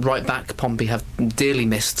who at right back Pompey have dearly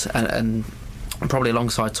missed, and probably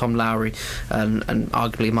alongside Tom Lowry and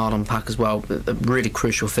arguably Marlon Pack as well, a really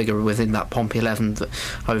crucial figure within that Pompey 11 that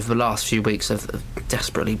over the last few weeks have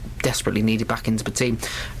desperately needed back into the team.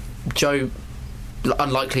 Joe,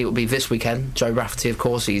 unlikely it will be this weekend. Joe Rafferty, of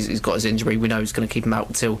course, he's got his injury. We know he's going to keep him out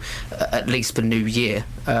until at least the new year,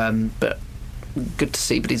 but good to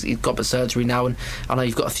see. But he's got the surgery now, and I know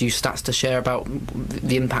you've got a few stats to share about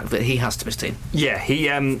the impact that he has to his team. Yeah,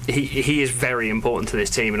 he is very important to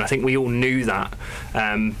this team, and I think we all knew that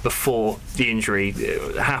before the injury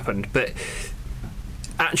happened. But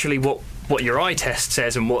actually, what your eye test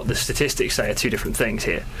says and what the statistics say are two different things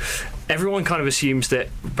here. Everyone kind of assumes that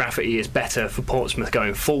Rafferty is better for Portsmouth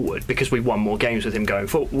going forward because we've won more games with him going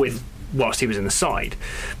forward whilst he was in the side,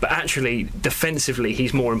 but actually defensively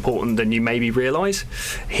he's more important than you maybe realise.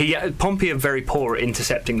 Pompey are very poor at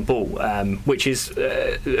intercepting the ball, which is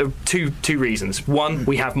two reasons. One,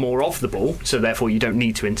 we have more of the ball, so therefore you don't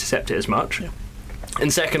need to intercept it as much. Yeah.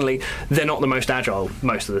 And secondly, they're not the most agile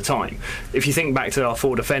most of the time. If you think back to our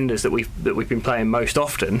four defenders that we've been playing most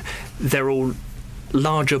often, they're all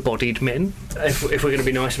larger bodied men, if we're going to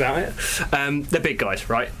be nice about it. They're big guys,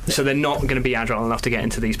 right? So they're not going to be agile enough to get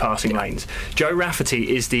into these passing lanes. Joe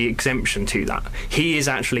Rafferty is the exemption to that. He is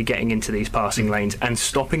actually getting into these passing lanes and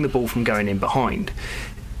stopping the ball from going in behind.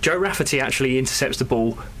 Joe Rafferty actually intercepts the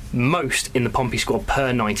ball most in the Pompey squad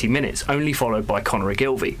per 90 minutes, only followed by Conor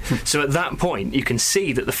Ogilvie. So at that point you can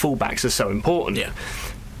see that the fullbacks are so important. Yeah.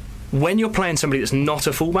 When you're playing somebody that's not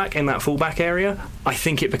a fullback in that fullback area, I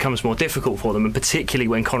think it becomes more difficult for them, and particularly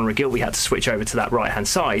when Conor Ogilvie had to switch over to that right hand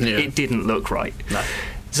side, it didn't look right. No.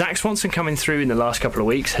 Zach Swanson coming through in the last couple of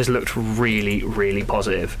weeks has looked really, really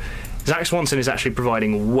positive. Zach Swanson is actually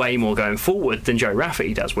providing way more going forward than Joe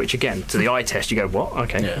Rafferty does, which again, to the eye test you go, what?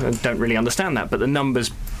 Okay, I don't really understand that, but the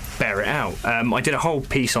numbers bear it out. I did a whole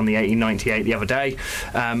piece on the 1898 the other day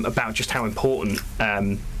about just how important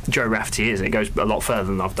Joe Rafferty is, and it goes a lot further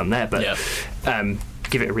than I've done there, but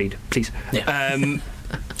give it a read, please.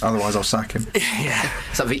 Otherwise I'll sack him.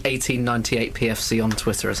 It's like the 1898 PFC on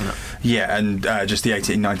Twitter, isn't it? Yeah, and just the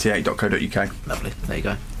 1898.co.uk. Lovely, there you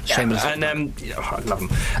go. Shameless. And I love him.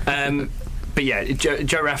 But yeah,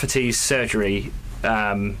 Joe Rafferty's surgery,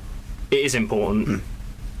 it is important.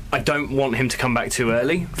 I don't want him to come back too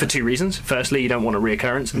early for two reasons. Firstly, you don't want a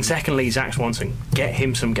reoccurrence, and secondly, Zach Swanson, get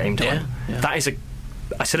him some game time. That is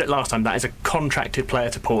I said it last time, that is a contracted player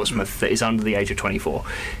to Portsmouth that is under the age of 24.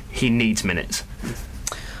 He needs minutes.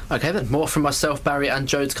 Okay then, more from myself, Barry and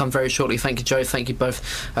Joe to come very shortly. Thank you, Joe. Thank you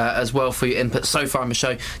both as well for your input so far on the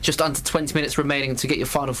show. Just under 20 minutes remaining to get your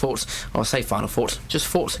final thoughts. Or I say final thoughts, just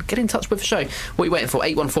thoughts. Get in touch with the show. What are you waiting for?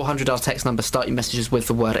 81400 our text number. Start your messages with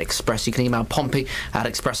the word Express. You can email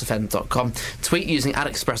pompey@expressfm.com, tweet using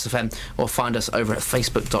 @expressfm, or find us over at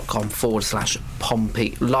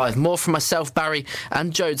facebook.com/Pompey Live. More from myself, Barry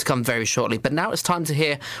and Joe to come very shortly. But now it's time to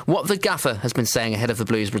hear what the gaffer has been saying ahead of the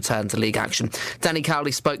Blues' return to league action. Danny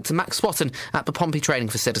Cowley spoke to Max Swatton at the Pompey training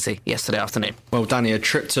facility yesterday afternoon. Well, Danny, a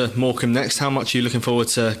trip to Morecambe next. How much are you looking forward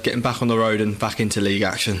to getting back on the road and back into league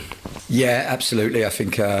action? Yeah, absolutely. I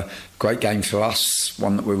think great game for us,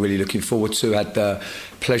 one that we're really looking forward to. Had the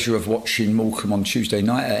pleasure of watching Morecambe on Tuesday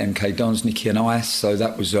night at MK Dons, Nicky and I, so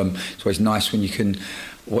that was it's always nice when you can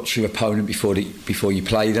watch your opponent before you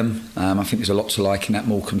play them. I think there's a lot to like in that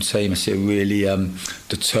Morecambe team. I see a really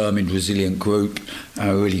determined, resilient group,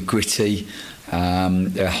 really gritty.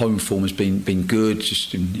 Their home form has been good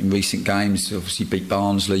just in recent games. Obviously beat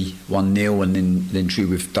Barnsley 1-0 and then drew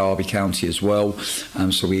with Derby County as well.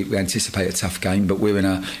 So we anticipate a tough game, but we're in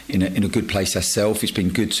a good place ourselves. It's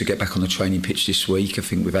been good to get back on the training pitch this week. I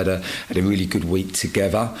think we've had a really good week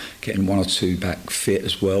together, getting one or two back fit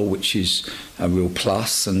as well, which is a real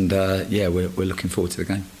plus. And we're looking forward to the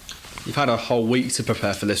game. You've had a whole week to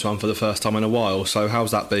prepare for this one for the first time in a while. So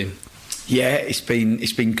how's that been? Yeah, it's been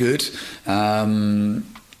good.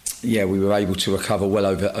 We were able to recover well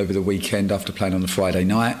over the weekend after playing on the Friday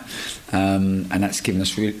night, and that's given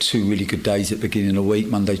us two really good days at the beginning of the week,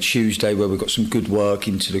 Monday, Tuesday, where we've got some good work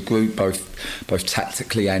into the group, both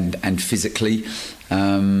tactically and physically.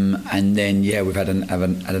 And then we've had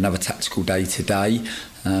another tactical day today.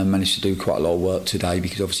 Managed to do quite a lot of work today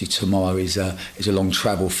because obviously tomorrow is a long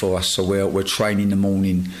travel for us. So we're training in the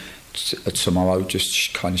morning tomorrow,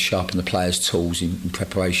 just kind of sharpen the players' tools in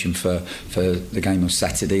preparation for the game on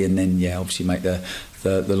Saturday, and then obviously make the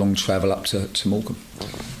long travel up to Morecambe. You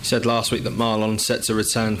said last week that Marlon's set to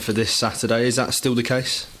return for this Saturday. Is that still the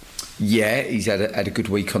case? Yeah, he's had a good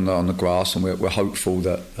week on the grass, and we're hopeful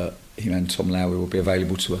that him and Tom Lowry will be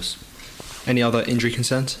available to us. Any other injury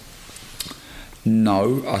concerns?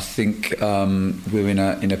 No, I think we're in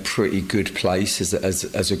a pretty good place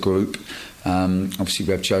as a group. Obviously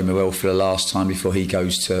we have Joe Morrell for the last time before he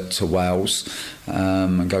goes to Wales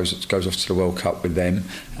and goes off to the World Cup with them.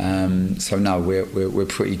 So no, we're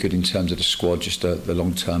pretty good in terms of the squad. Just the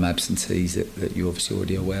long-term absentees that you're obviously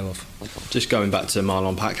already aware of. Just going back to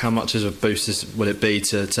Marlon Pack, how much of a boost will it be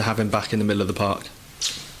to have him back in the middle of the park?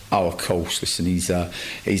 Oh, of course. Listen, he's a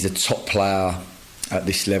top player at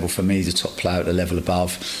this level. For me, he's a top player at the level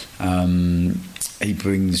above. He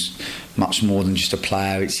brings much more than just a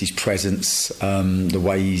player. It's his presence, the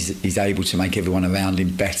way he's able to make everyone around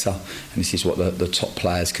him better, and this is what the top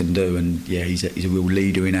players can do. And he's a real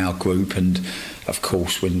leader in our group. And of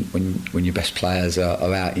course, when your best players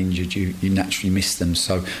are out injured, you naturally miss them.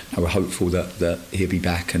 So we're hopeful that he'll be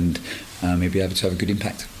back and he'll be able to have a good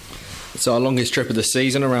impact. It's our longest trip of the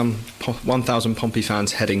season, around 1,000 Pompey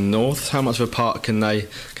fans heading north. How much of a part can they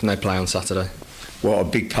play on Saturday? Well, a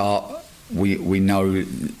big part. We know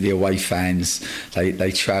the away fans,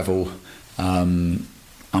 they travel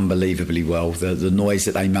unbelievably well. The noise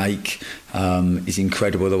that they make is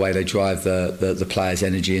incredible, the way they drive the players'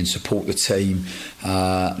 energy and support the team,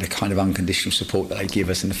 the kind of unconditional support that they give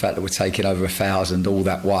us, and the fact that we're taking over 1,000 all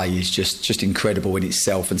that way is just incredible in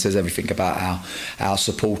itself and says everything about our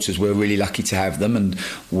supporters. We're really lucky to have them, and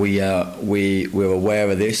we're aware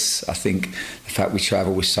of this. I think the fact we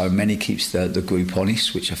travel with so many keeps the group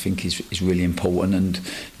honest, which I think is really important. And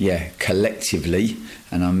collectively,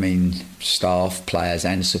 and I mean staff, players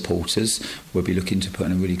and supporters, we'll be looking to put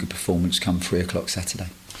in a really good performance come 3 o'clock Saturday.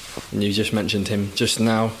 And you just mentioned him just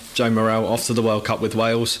now, Joe Morrell off to the World Cup with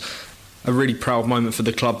Wales. A really proud moment for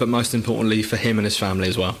the club, but most importantly for him and his family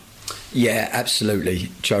as well. Yeah, absolutely.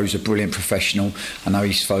 Joe's a brilliant professional. I know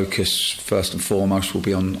his focus first and foremost will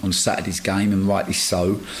be on Saturday's game, and rightly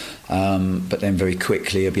so. But then very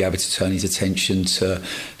quickly he'll be able to turn his attention to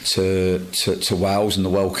Wales and the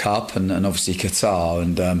World Cup and obviously Qatar,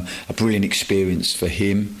 and a brilliant experience for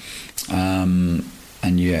him. And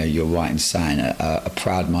you're right in saying a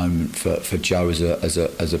proud moment for Joe as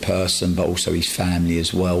a person, but also his family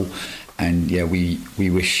as well. And we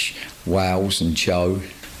wish Wales and Joe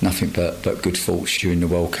nothing but good fortune during the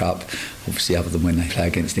World Cup, obviously other than when they play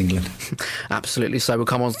against England. Absolutely. So we'll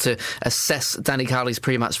come on to assess Danny Cowley's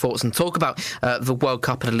pre-match thoughts and talk about the World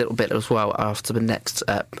Cup in a little bit as well after the next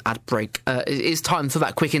ad break. It is time for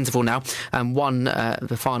that quick interval now, and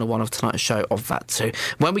the final one of tonight's show of that too.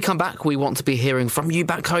 When we come back, we want to be hearing from you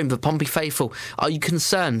back home, the Pompey faithful. Are you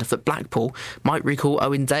concerned that Blackpool might recall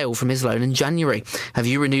Owen Dale from his loan in January? Have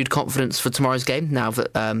you renewed confidence for tomorrow's game now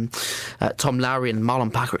that Tom Lowry and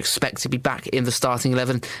Marlon Pack are expected to be back in the starting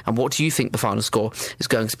 11? And what do you think the final score is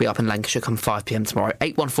going to be up in Lancashire come 5 p.m. tomorrow?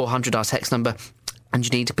 81400 our text number, and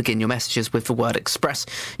you need to begin your messages with the word Express.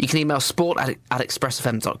 You can email sport at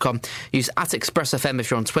expressfm.com, use @expressfm if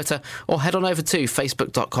you're on Twitter, or head on over to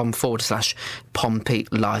facebook.com/Pompey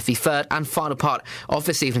Live. The third and final part of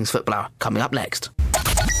this evening's Football Hour coming up next.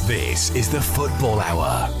 This is the Football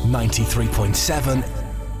Hour, 93.7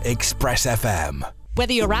 Express FM.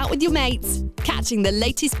 Whether you're out with your mates, catching the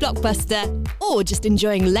latest blockbuster, or just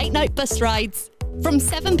enjoying late-night bus rides, from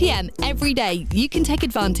 7 p.m. every day, you can take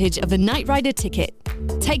advantage of a Night Rider ticket,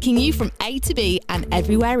 taking you from A to B and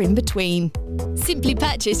everywhere in between. Simply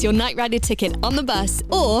purchase your Night Rider ticket on the bus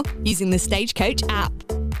or using the Stagecoach app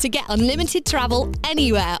to get unlimited travel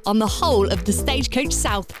anywhere on the whole of the Stagecoach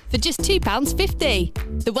South for just £2.50.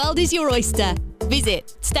 The world is your oyster.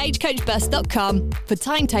 Visit stagecoachbus.com for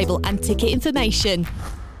timetable and ticket information.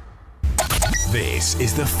 This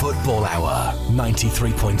is the Football Hour,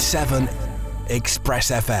 93.7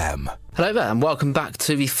 Express FM. Hello there and welcome back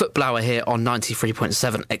to the Football Hour here on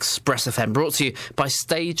 93.7 Express FM, brought to you by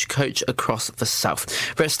Stagecoach across the South.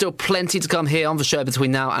 There's still plenty to come here on the show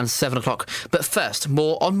between now and 7 o'clock, but first,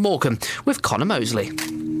 more on Morecambe with Connor Mosley.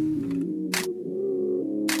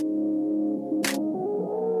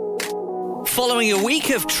 Following a week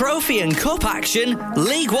of trophy and cup action,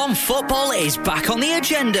 League One football is back on the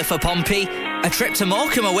agenda for Pompey A trip to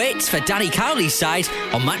Morecambe awaits for Danny Cowley's side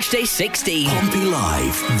on matchday 16. Pompey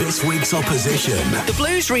Live, this week's opposition. The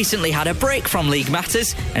Blues recently had a break from league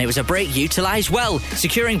matters, and it was a break utilised well,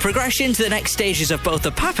 securing progression to the next stages of both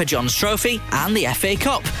the Papa John's Trophy and the FA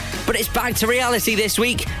Cup. But it's back to reality this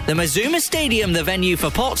week. The Morecambe Stadium, the venue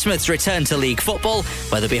for Portsmouth's return to league football,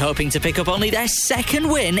 where they'll be hoping to pick up only their second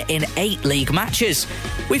win in 8 league matches.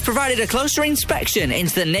 We've provided a closer inspection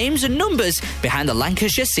into the names and numbers behind the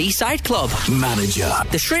Lancashire Seaside Club. Manager.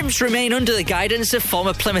 The Shrimps remain under the guidance of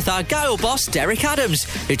former Plymouth Argyle boss Derek Adams,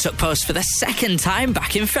 who took post for the second time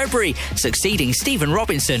back in February, succeeding Stephen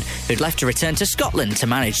Robinson, who'd left to return to Scotland to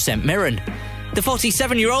manage St Mirren. The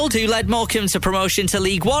 47-year-old, who led Morecambe to promotion to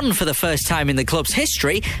League One for the first time in the club's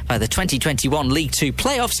history by the 2021 League Two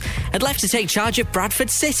playoffs, had left to take charge of Bradford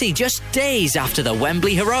City just days after the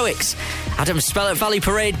Wembley heroics. Adam's spell at Valley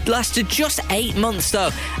Parade lasted just 8 months,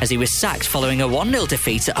 though, as he was sacked following a 1-0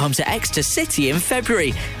 defeat at home to Exeter City in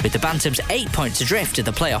February, with the Bantams 8 points adrift of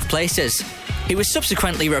the playoff places. He was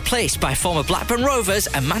subsequently replaced by former Blackburn Rovers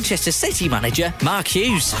and Manchester City manager Mark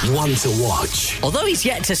Hughes. One to watch. Although he's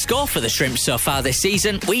yet to score for the Shrimps so far this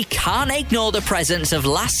season, we can't ignore the presence of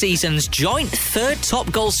last season's joint third top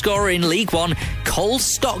goal scorer in League One, Cole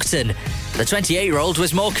Stockton. The 28-year-old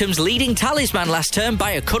was Morecambe's leading talisman last term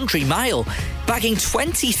by a country mile, bagging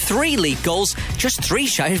 23 league goals, just 3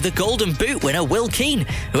 shy of the Golden Boot winner Will Keane,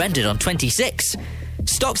 who ended on 26.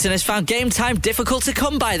 Stockton has found game time difficult to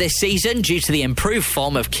come by this season due to the improved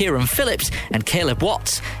form of Kieran Phillips and Caleb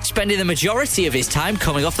Watts, spending the majority of his time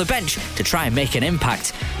coming off the bench to try and make an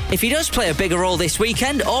impact. If he does play a bigger role this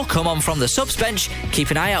weekend or come on from the subs bench, keep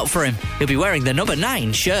an eye out for him. He'll be wearing the number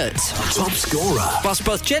 9 shirt. Top scorer. Whilst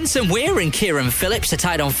both Jensen Weir and Kieran Phillips are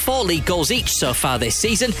tied on 4 league goals each so far this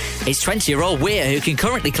season, it's 20-year-old Weir who can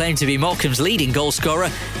currently claim to be Morecambe's leading goal scorer,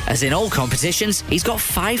 as in all competitions, he's got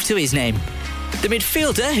 5 to his name. The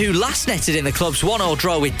midfielder, who last netted in the club's 1-1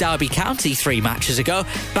 draw with Derby County 3 matches ago,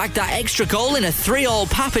 bagged that extra goal in a 3-3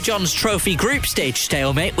 Papa John's Trophy group stage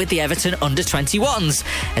stalemate with the Everton under-21s,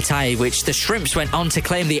 a tie which the Shrimps went on to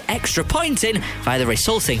claim the extra point in via the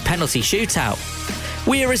resulting penalty shootout.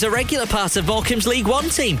 Weir is a regular part of Morecambe's League One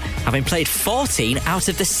team, having played 14 out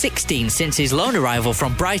of the 16 since his loan arrival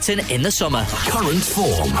from Brighton in the summer. Current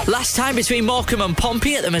form. Last time between Morecambe and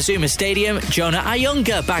Pompey at the Morecambe Stadium, Jonah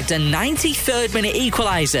Ayunga bagged a 93rd minute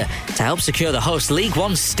equaliser to help secure the host League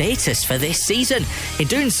One status for this season. In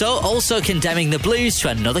doing so, also condemning the Blues to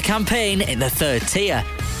another campaign in the 3rd tier.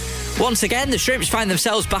 Once again, the Shrimps find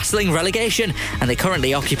themselves battling relegation, and they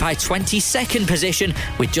currently occupy 22nd position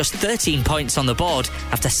with just 13 points on the board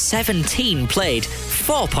after 17 played,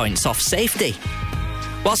 4 points off safety.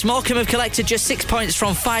 Whilst Morecambe have collected just 6 points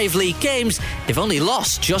from 5 league games, they've only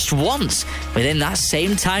lost just once within that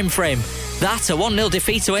same time frame. That a 1-0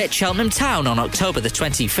 defeat away at Cheltenham Town on October the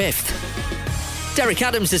 25th. Derek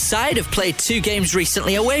Adams' side have played 2 games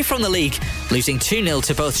recently away from the league, losing 2-0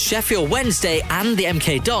 to both Sheffield Wednesday and the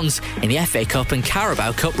MK Dons in the FA Cup and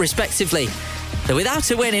Carabao Cup respectively. They're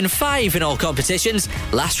without a win in 5 in all competitions,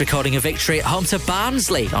 last recording a victory at home to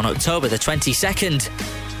Barnsley on October the 22nd.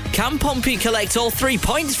 Can Pompey collect all 3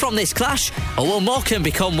 points from this clash, or will Morecambe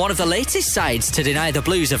become one of the latest sides to deny the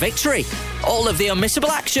Blues a victory? All of the unmissable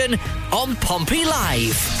action on Pompey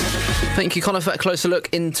Live. Thank you, Connor, for a closer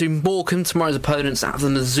look into Morecambe. Tomorrow's opponents at the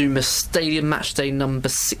Morecambe Stadium, match day number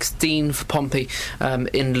 16 for Pompey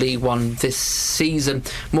in League One this season.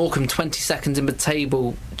 Morecambe 22nd in the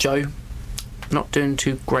table. Joe, not doing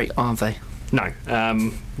too great, are they? No,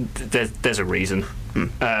 there's a reason.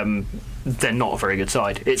 They're not a very good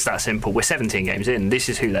side. It's that simple. We're 17 games in. This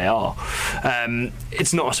is who they are.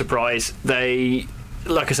 It's not a surprise.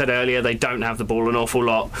 Like I said earlier, they don't have the ball an awful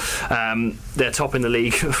lot. They're top in the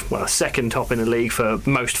league, well, second top in the league for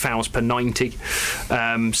most fouls per 90.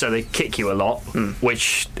 So they kick you a lot,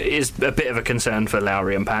 which is a bit of a concern for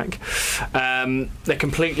Lowry and Pack. They're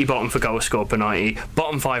completely bottom for goals scored per 90,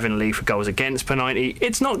 bottom 5 in the league for goals against per 90.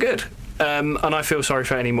 It's not good. And I feel sorry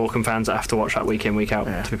for any Morecambe fans that have to watch that week in, week out,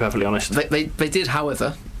 to be perfectly honest. They did,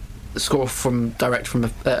 however, score direct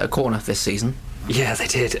from a corner this season. Yeah, they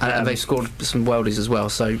did. And they scored some worldies as well,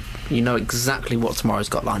 so you know exactly what tomorrow's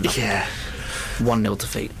got lined up. Yeah. 1-0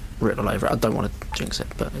 defeat, written all over it. I don't want to jinx it,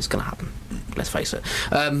 but it's going to happen. Let's face it.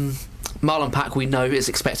 Marlon Pack, we know, is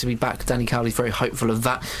expected to be back. Danny Cowley's very hopeful of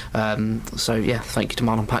that. So, yeah, thank you to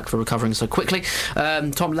Marlon Pack for recovering so quickly.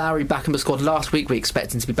 Tom Lowry back in the squad last week. We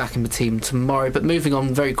expect him to be back in the team tomorrow. But moving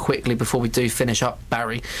on very quickly before we do finish up,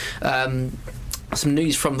 Barry. some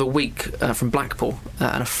news from the week from Blackpool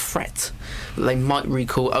and a threat that they might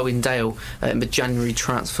recall Owen Dale in the January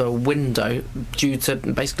transfer window due to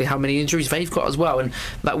basically how many injuries they've got as well, and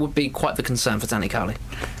that would be quite the concern for Danny Cowley.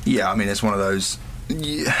 Yeah, I mean, it's one of those.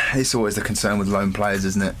 Yeah, it's always the concern with loan players,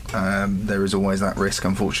 isn't it? There is always that risk,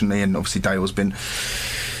 unfortunately, and obviously Dale's been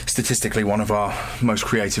statistically one of our most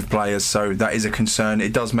creative players, so that is a concern.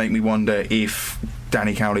 It does make me wonder if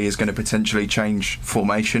Danny Cowley is going to potentially change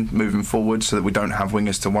formation moving forward, so that we don't have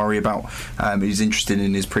wingers to worry about. He's interested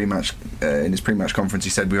in his pre-match conference. He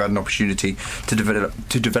said we've had an opportunity to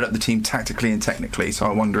develop the team tactically and technically. So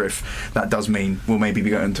I wonder if that does mean we'll maybe be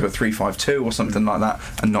going to a 3-5-2 or something like that,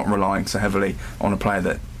 and not relying so heavily on a player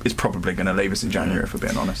that is probably going to leave us in January, if we're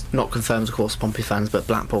being honest. Not confirmed, of course, Pompey fans, but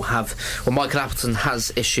Blackpool have. Well, Michael Appleton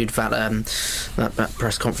has issued that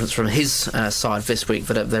press conference from his side this week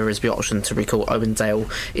that there is the option to recall Owen Dale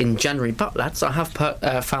in January. But lads, I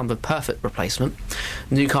have found the perfect replacement.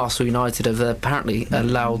 Newcastle United have apparently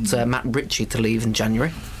allowed Matt Ritchie to leave in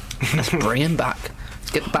January. Let's bring him back. Let's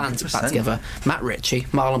get the band 100%. Back together. Matt Ritchie,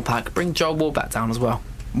 Marlon Pack, bring Joel Ward back down as well.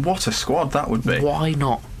 What a squad that would be. Why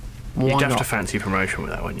not? You'd have to fancy promotion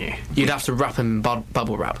with that, wouldn't you? You'd have to wrap him in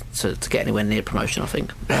bubble wrap to get anywhere near promotion, I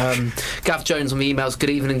think. Gav Jones on the emails. Good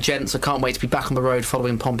evening, gents. I can't wait to be back on the road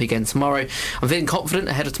following Pompey again tomorrow. I'm feeling confident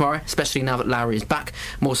ahead of tomorrow, especially now that Lowry is back.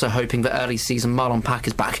 I'm also hoping that early season Marlon Pack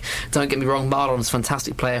is back. Don't get me wrong, Marlon's a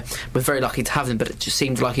fantastic player. We're very lucky to have him, but it just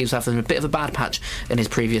seemed like he was having a bit of a bad patch in his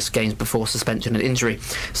previous games before suspension and injury.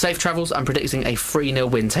 Safe travels. I'm predicting a 3-0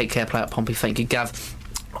 win. Take care, play at Pompey. Thank you, Gav.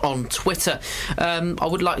 On Twitter, I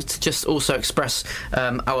would like to just also express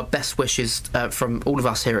our best wishes from all of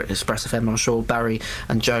us here at Express FM. I'm sure Barry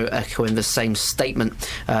and Joe echoing the same statement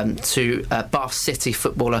to Bath City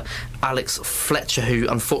footballer Alex Fletcher, who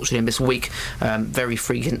unfortunately in this week, very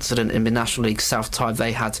freak incident in the National League South tie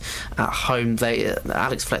they had at home.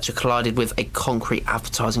 Alex Fletcher collided with a concrete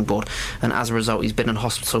advertising board, and as a result he's been in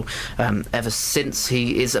hospital ever since.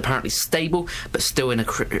 He is apparently stable but still in a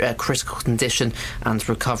critical condition and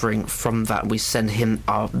recovering from that. We send him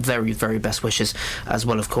our very, very best wishes, as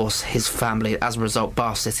well, of course, his family. As a result,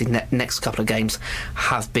 Bath City next couple of games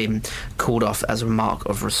have been called off as a mark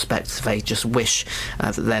of respect. They just wish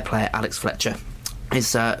that their player Alex Fletcher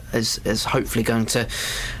is hopefully going to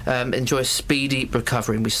enjoy a speedy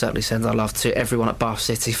recovery, and we certainly send our love to everyone at Bath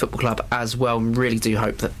City Football Club as well, and really do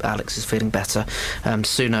hope that Alex is feeling better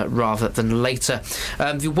sooner rather than later.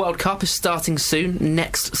 The World Cup is starting soon,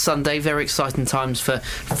 next Sunday. Very exciting times for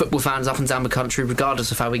football fans up and down the country,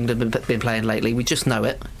 regardless of how England have been playing lately. We just know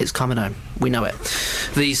it. It's coming home. We know it.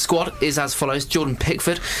 The squad is as follows: Jordan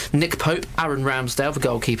Pickford, Nick Pope, Aaron Ramsdale, the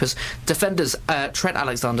goalkeepers. Defenders, Trent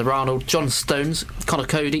Alexander-Arnold, John Stones, Connor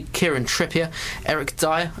Cody, Kieran Trippier, Eric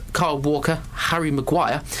Dyer, Kyle Walker, Harry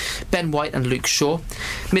Maguire, Ben White and Luke Shaw.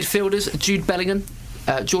 Midfielders, Jude Bellingham,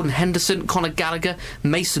 Jordan Henderson, Conor Gallagher,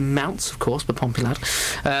 Mason Mount, of course, the Pompey lad,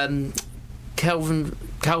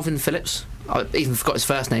 Calvin Phillips. I even forgot his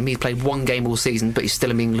first name. He's played one game all season, but he's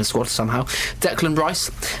still in the England squad somehow. Declan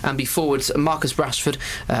Rice, and be forwards Marcus Rashford,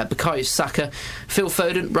 Bukayo Saka, Phil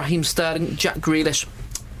Foden, Raheem Sterling, Jack Grealish,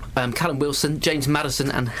 Callum Wilson, James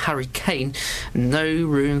Maddison and Harry Kane. No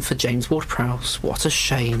room for James Ward-Prowse. What a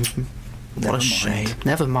shame. What a shame.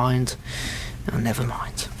 Never mind. Oh, never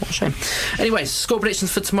mind. What a shame. Anyways, score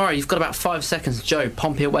predictions for tomorrow. You've got about 5 seconds. Joe,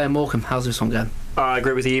 Pompey away at Morecambe. How's this one going? I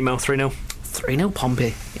agree with the email. 3-0. 3-0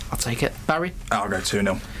 Pompey. I'll take it. Barry? I'll go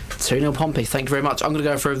 2-0. 2-0 Pompey. Thank you very much. I'm going to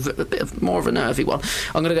go for a bit more of a nervy one.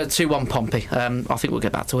 I'm going to go 2-1 Pompey. I think we'll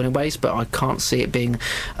get back to winning ways, but I can't see it being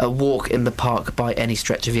a walk in the park by any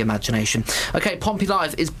stretch of the imagination. OK, Pompey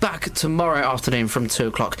Live is back tomorrow afternoon from 2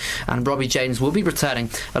 o'clock, and Robbie James will be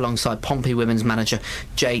returning alongside Pompey women's manager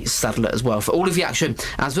Jay Sadler as well for all of the action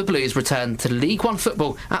as the Blues return to League One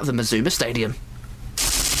football at the Mazuma Stadium.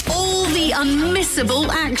 All the unmissable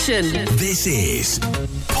action. This is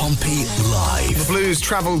Pompey Live. The Blues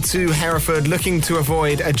travelled to Hereford looking to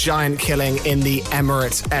avoid a giant killing in the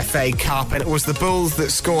Emirates FA Cup, and it was the Bulls that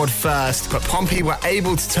scored first, but Pompey were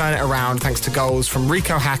able to turn it around thanks to goals from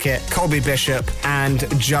Rico Hackett, Colby Bishop and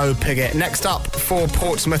Joe Pigott. Next up for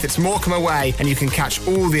Portsmouth, it's Morecambe away, and you can catch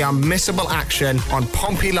all the unmissable action on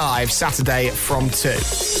Pompey Live Saturday from 2.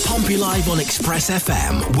 Pompey Live on Express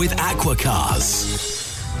FM with Aquacars.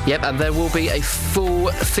 Yep, and there will be a full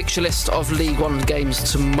fixture list of League One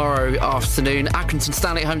games tomorrow afternoon. Accrington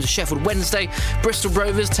Stanley at home to Sheffield Wednesday. Bristol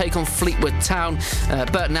Rovers take on Fleetwood Town.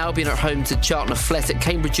 Burton Albion at home to Charlton Athletic.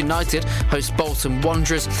 Cambridge United host Bolton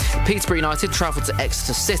Wanderers. Peterborough United travel to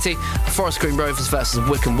Exeter City. Forest Green Rovers versus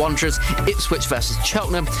Wycombe Wanderers. Ipswich versus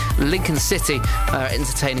Cheltenham. Lincoln City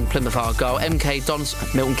entertaining Plymouth Argyle. MK Dons,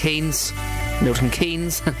 Milton Keynes. Milton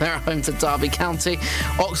Keynes, they're at home to Derby County.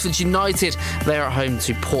 Oxford United, they're at home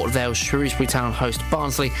to Port Vale. Shrewsbury Town host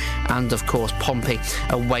Barnsley. And, of course, Pompey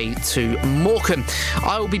away to Morecambe.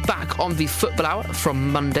 I will be back on the Football Hour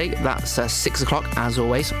from Monday. That's 6 o'clock, as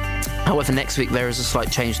always. However, next week there is a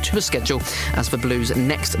slight change to the schedule, as the Blues'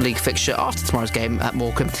 next league fixture after tomorrow's game at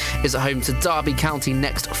Morecambe is at home to Derby County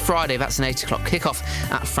next Friday. That's an 8 o'clock kickoff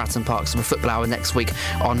at Fratton Park. So the Football Hour next week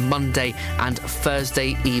on Monday and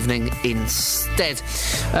Thursday evening instead.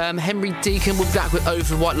 Henry Deacon will be back with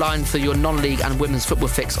Over the White Line for your non-league and women's football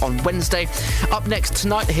fix on Wednesday. Up next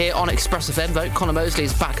tonight here on Express FM, though, Connor Mosley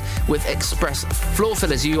is back with Express Floor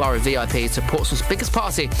Fillers. You are a VIP to Portsmouth's biggest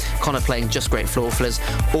party. Connor playing just great floor fillers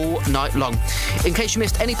all night long. In case you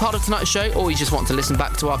missed any part of tonight's show, or you just want to listen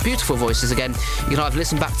back to our beautiful voices again, you can either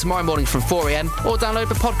listen back tomorrow morning from 4 a.m. or download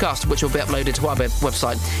the podcast, which will be uploaded to our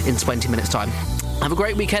website in 20 minutes time. Have a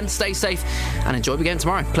great weekend, stay safe, and enjoy the game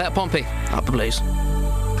tomorrow. Play at Pompey, up the Blues.